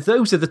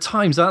those are the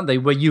times, aren't they,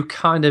 where you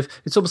kind of,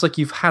 it's almost like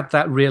you've had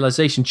that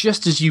realization,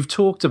 just as you've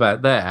talked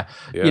about there.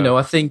 Yeah.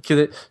 I think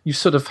that you've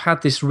sort of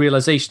had this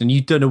realization and you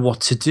don't know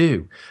what to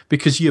do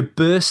because you're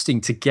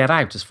bursting to get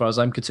out, as far as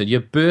I'm concerned.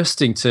 You're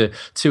bursting to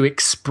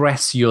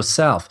express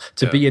yourself,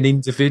 to be an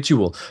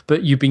individual,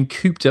 but you've been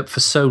cooped up for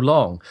so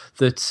long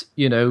that,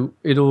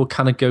 it all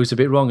kind of goes a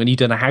bit wrong and you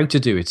don't know how to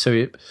do it.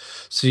 So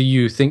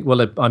you think,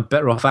 well, I'm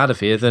better off out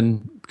of here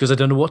because I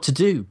don't know what to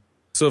do.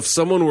 So if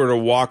someone were to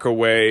walk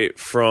away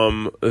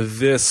from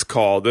this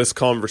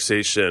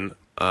conversation,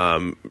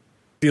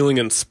 feeling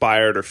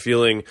inspired or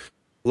feeling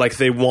like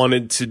they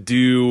wanted to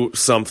do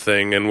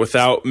something and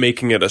without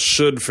making it a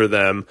should for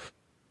them,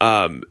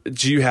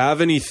 do you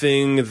have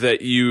anything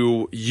that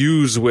you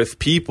use with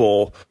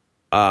people,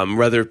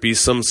 whether it be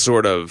some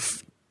sort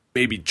of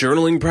maybe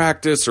journaling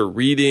practice or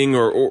reading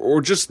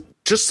or just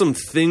some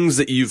things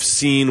that you've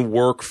seen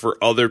work for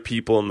other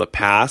people in the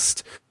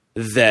past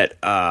that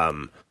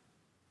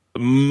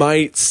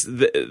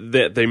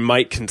that they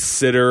might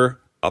consider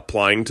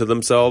applying to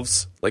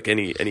themselves, like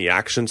any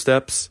action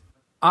steps?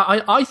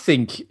 I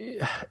think,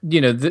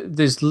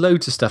 there's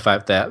loads of stuff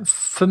out there.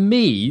 For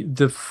me,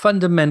 the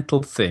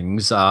fundamental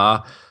things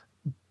are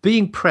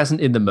being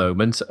present in the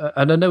moment.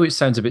 And I know it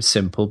sounds a bit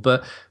simple,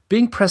 but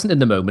being present in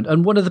the moment.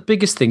 And one of the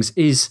biggest things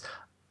is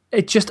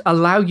just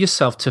allow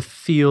yourself to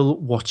feel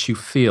what you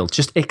feel.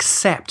 Just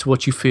accept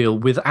what you feel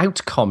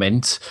without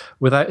comment,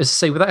 without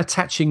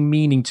attaching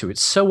meaning to it.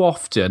 So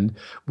often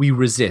we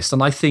resist.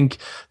 And I think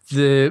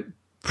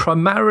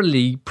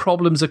primarily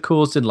problems are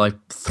caused in life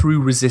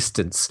through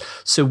resistance.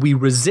 So we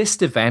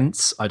resist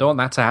events. I don't want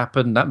that to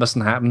happen. That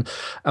mustn't happen.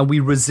 And we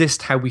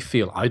resist how we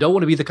feel. I don't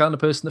want to be the kind of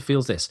person that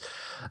feels this.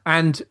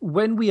 And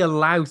when we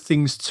allow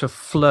things to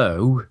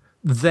flow,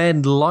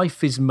 then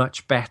life is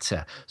much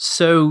better.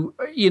 So,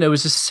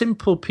 as a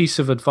simple piece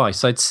of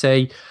advice, I'd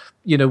say,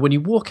 when you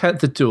walk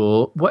out the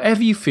door,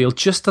 whatever you feel,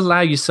 just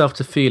allow yourself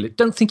to feel it.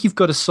 Don't think you've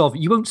got to solve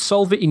it. You won't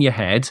solve it in your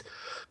head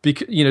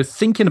because,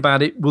 thinking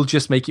about it will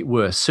just make it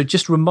worse. So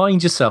just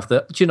remind yourself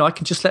that, I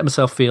can just let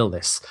myself feel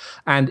this.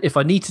 And if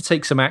I need to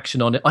take some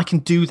action on it, I can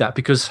do that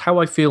because how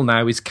I feel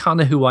now is kind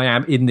of who I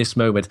am in this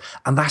moment.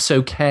 And that's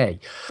okay.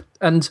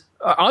 And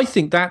I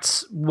think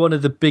that's one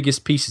of the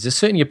biggest pieces. It's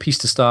certainly a piece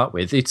to start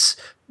with. It's,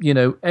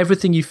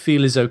 everything you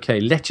feel is okay.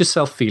 Let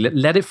yourself feel it.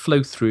 Let it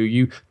flow through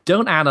you.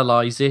 Don't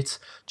analyze it.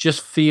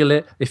 Just feel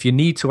it. If you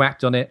need to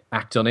act on it,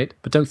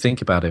 but don't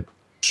think about it.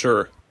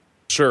 Sure.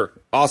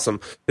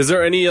 Awesome. Is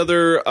there any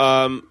other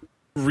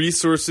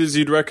resources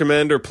you'd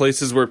recommend or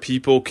places where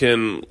people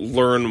can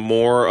learn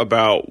more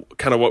about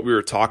kind of what we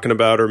were talking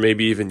about or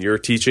maybe even your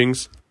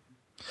teachings?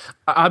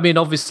 I mean,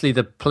 obviously,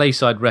 the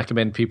place I'd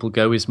recommend people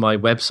go is my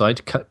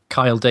website,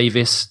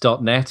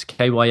 kyledavies.net,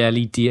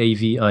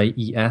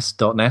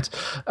 KYLEDAVIES.net.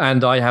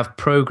 And I have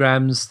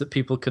programs that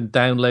people can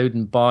download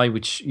and buy,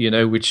 which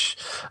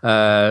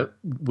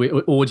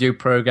audio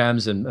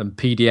programs and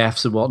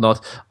PDFs and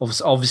whatnot.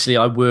 Obviously,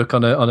 I work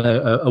on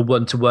a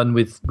one-to-one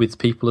with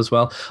people as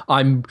well.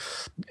 I'm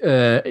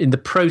in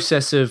the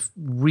process of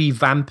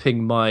revamping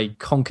my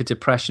Conquer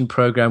Depression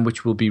program,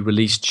 which will be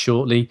released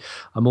shortly.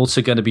 I'm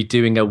also going to be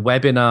doing a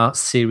webinar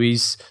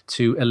series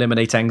to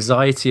eliminate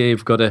anxiety.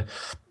 I've got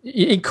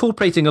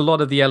incorporating a lot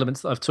of the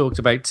elements that I've talked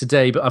about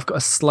today, but I've got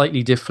a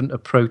slightly different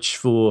approach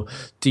for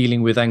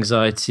dealing with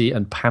anxiety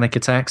and panic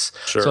attacks.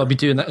 Sure. So I'll be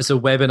doing that as a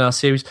webinar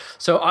series.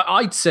 So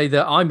I'd say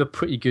that I'm a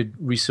pretty good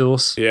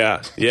resource.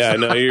 Yeah.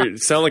 No, you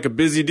sound like a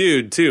busy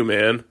dude too,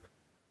 man.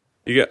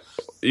 You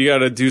got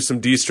to do some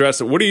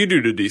de-stress. What do you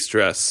do to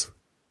de-stress?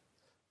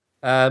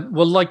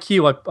 Well, like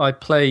you, I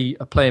play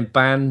in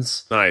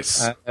bands.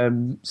 Nice.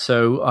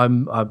 So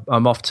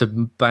I'm off to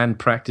band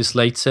practice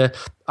later.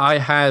 I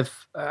have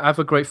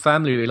a great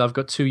family. Really, I've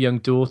got 2 young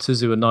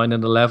daughters who are 9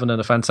 and 11,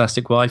 and a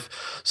fantastic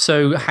wife.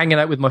 So hanging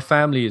out with my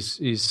family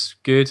is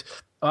good.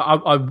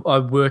 I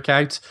work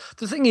out.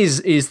 The thing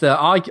is that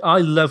I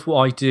love what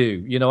I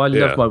do. I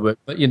love my work,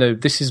 but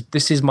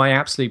this is my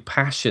absolute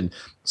passion.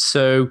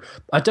 So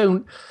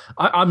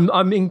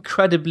I'm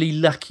incredibly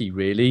lucky,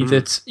 really,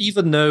 that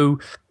even though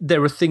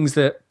there are things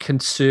that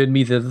concern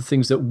me, there are the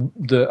things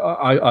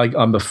that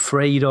I'm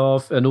afraid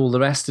of, and all the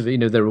rest of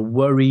it. There are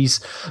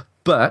worries,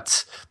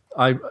 but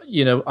I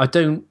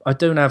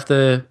don't have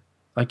the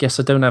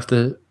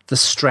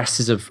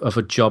stresses of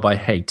a job I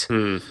hate.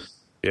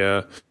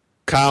 Yeah.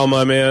 Kyle,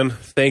 my man,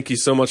 thank you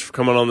so much for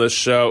coming on this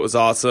show. It was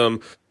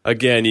awesome.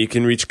 Again, you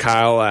can reach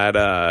Kyle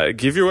at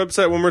give your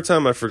website one more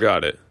time. I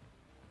forgot it.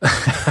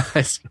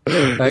 Is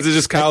it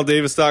just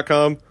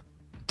KyleDavis.com?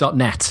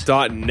 .net.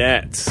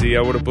 .net. See,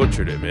 I would have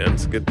butchered it, man.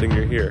 It's a good thing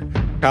you're here.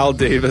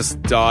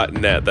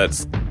 KyleDavis.net.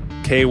 That's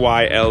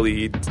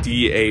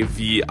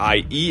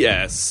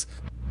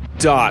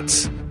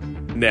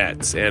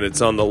KyleDavies.net. And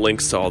it's on the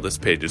links to all this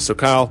pages. So,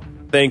 Kyle,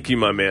 thank you,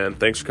 my man.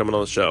 Thanks for coming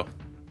on the show.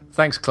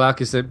 Thanks,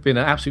 Clark. It's been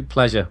an absolute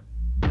pleasure.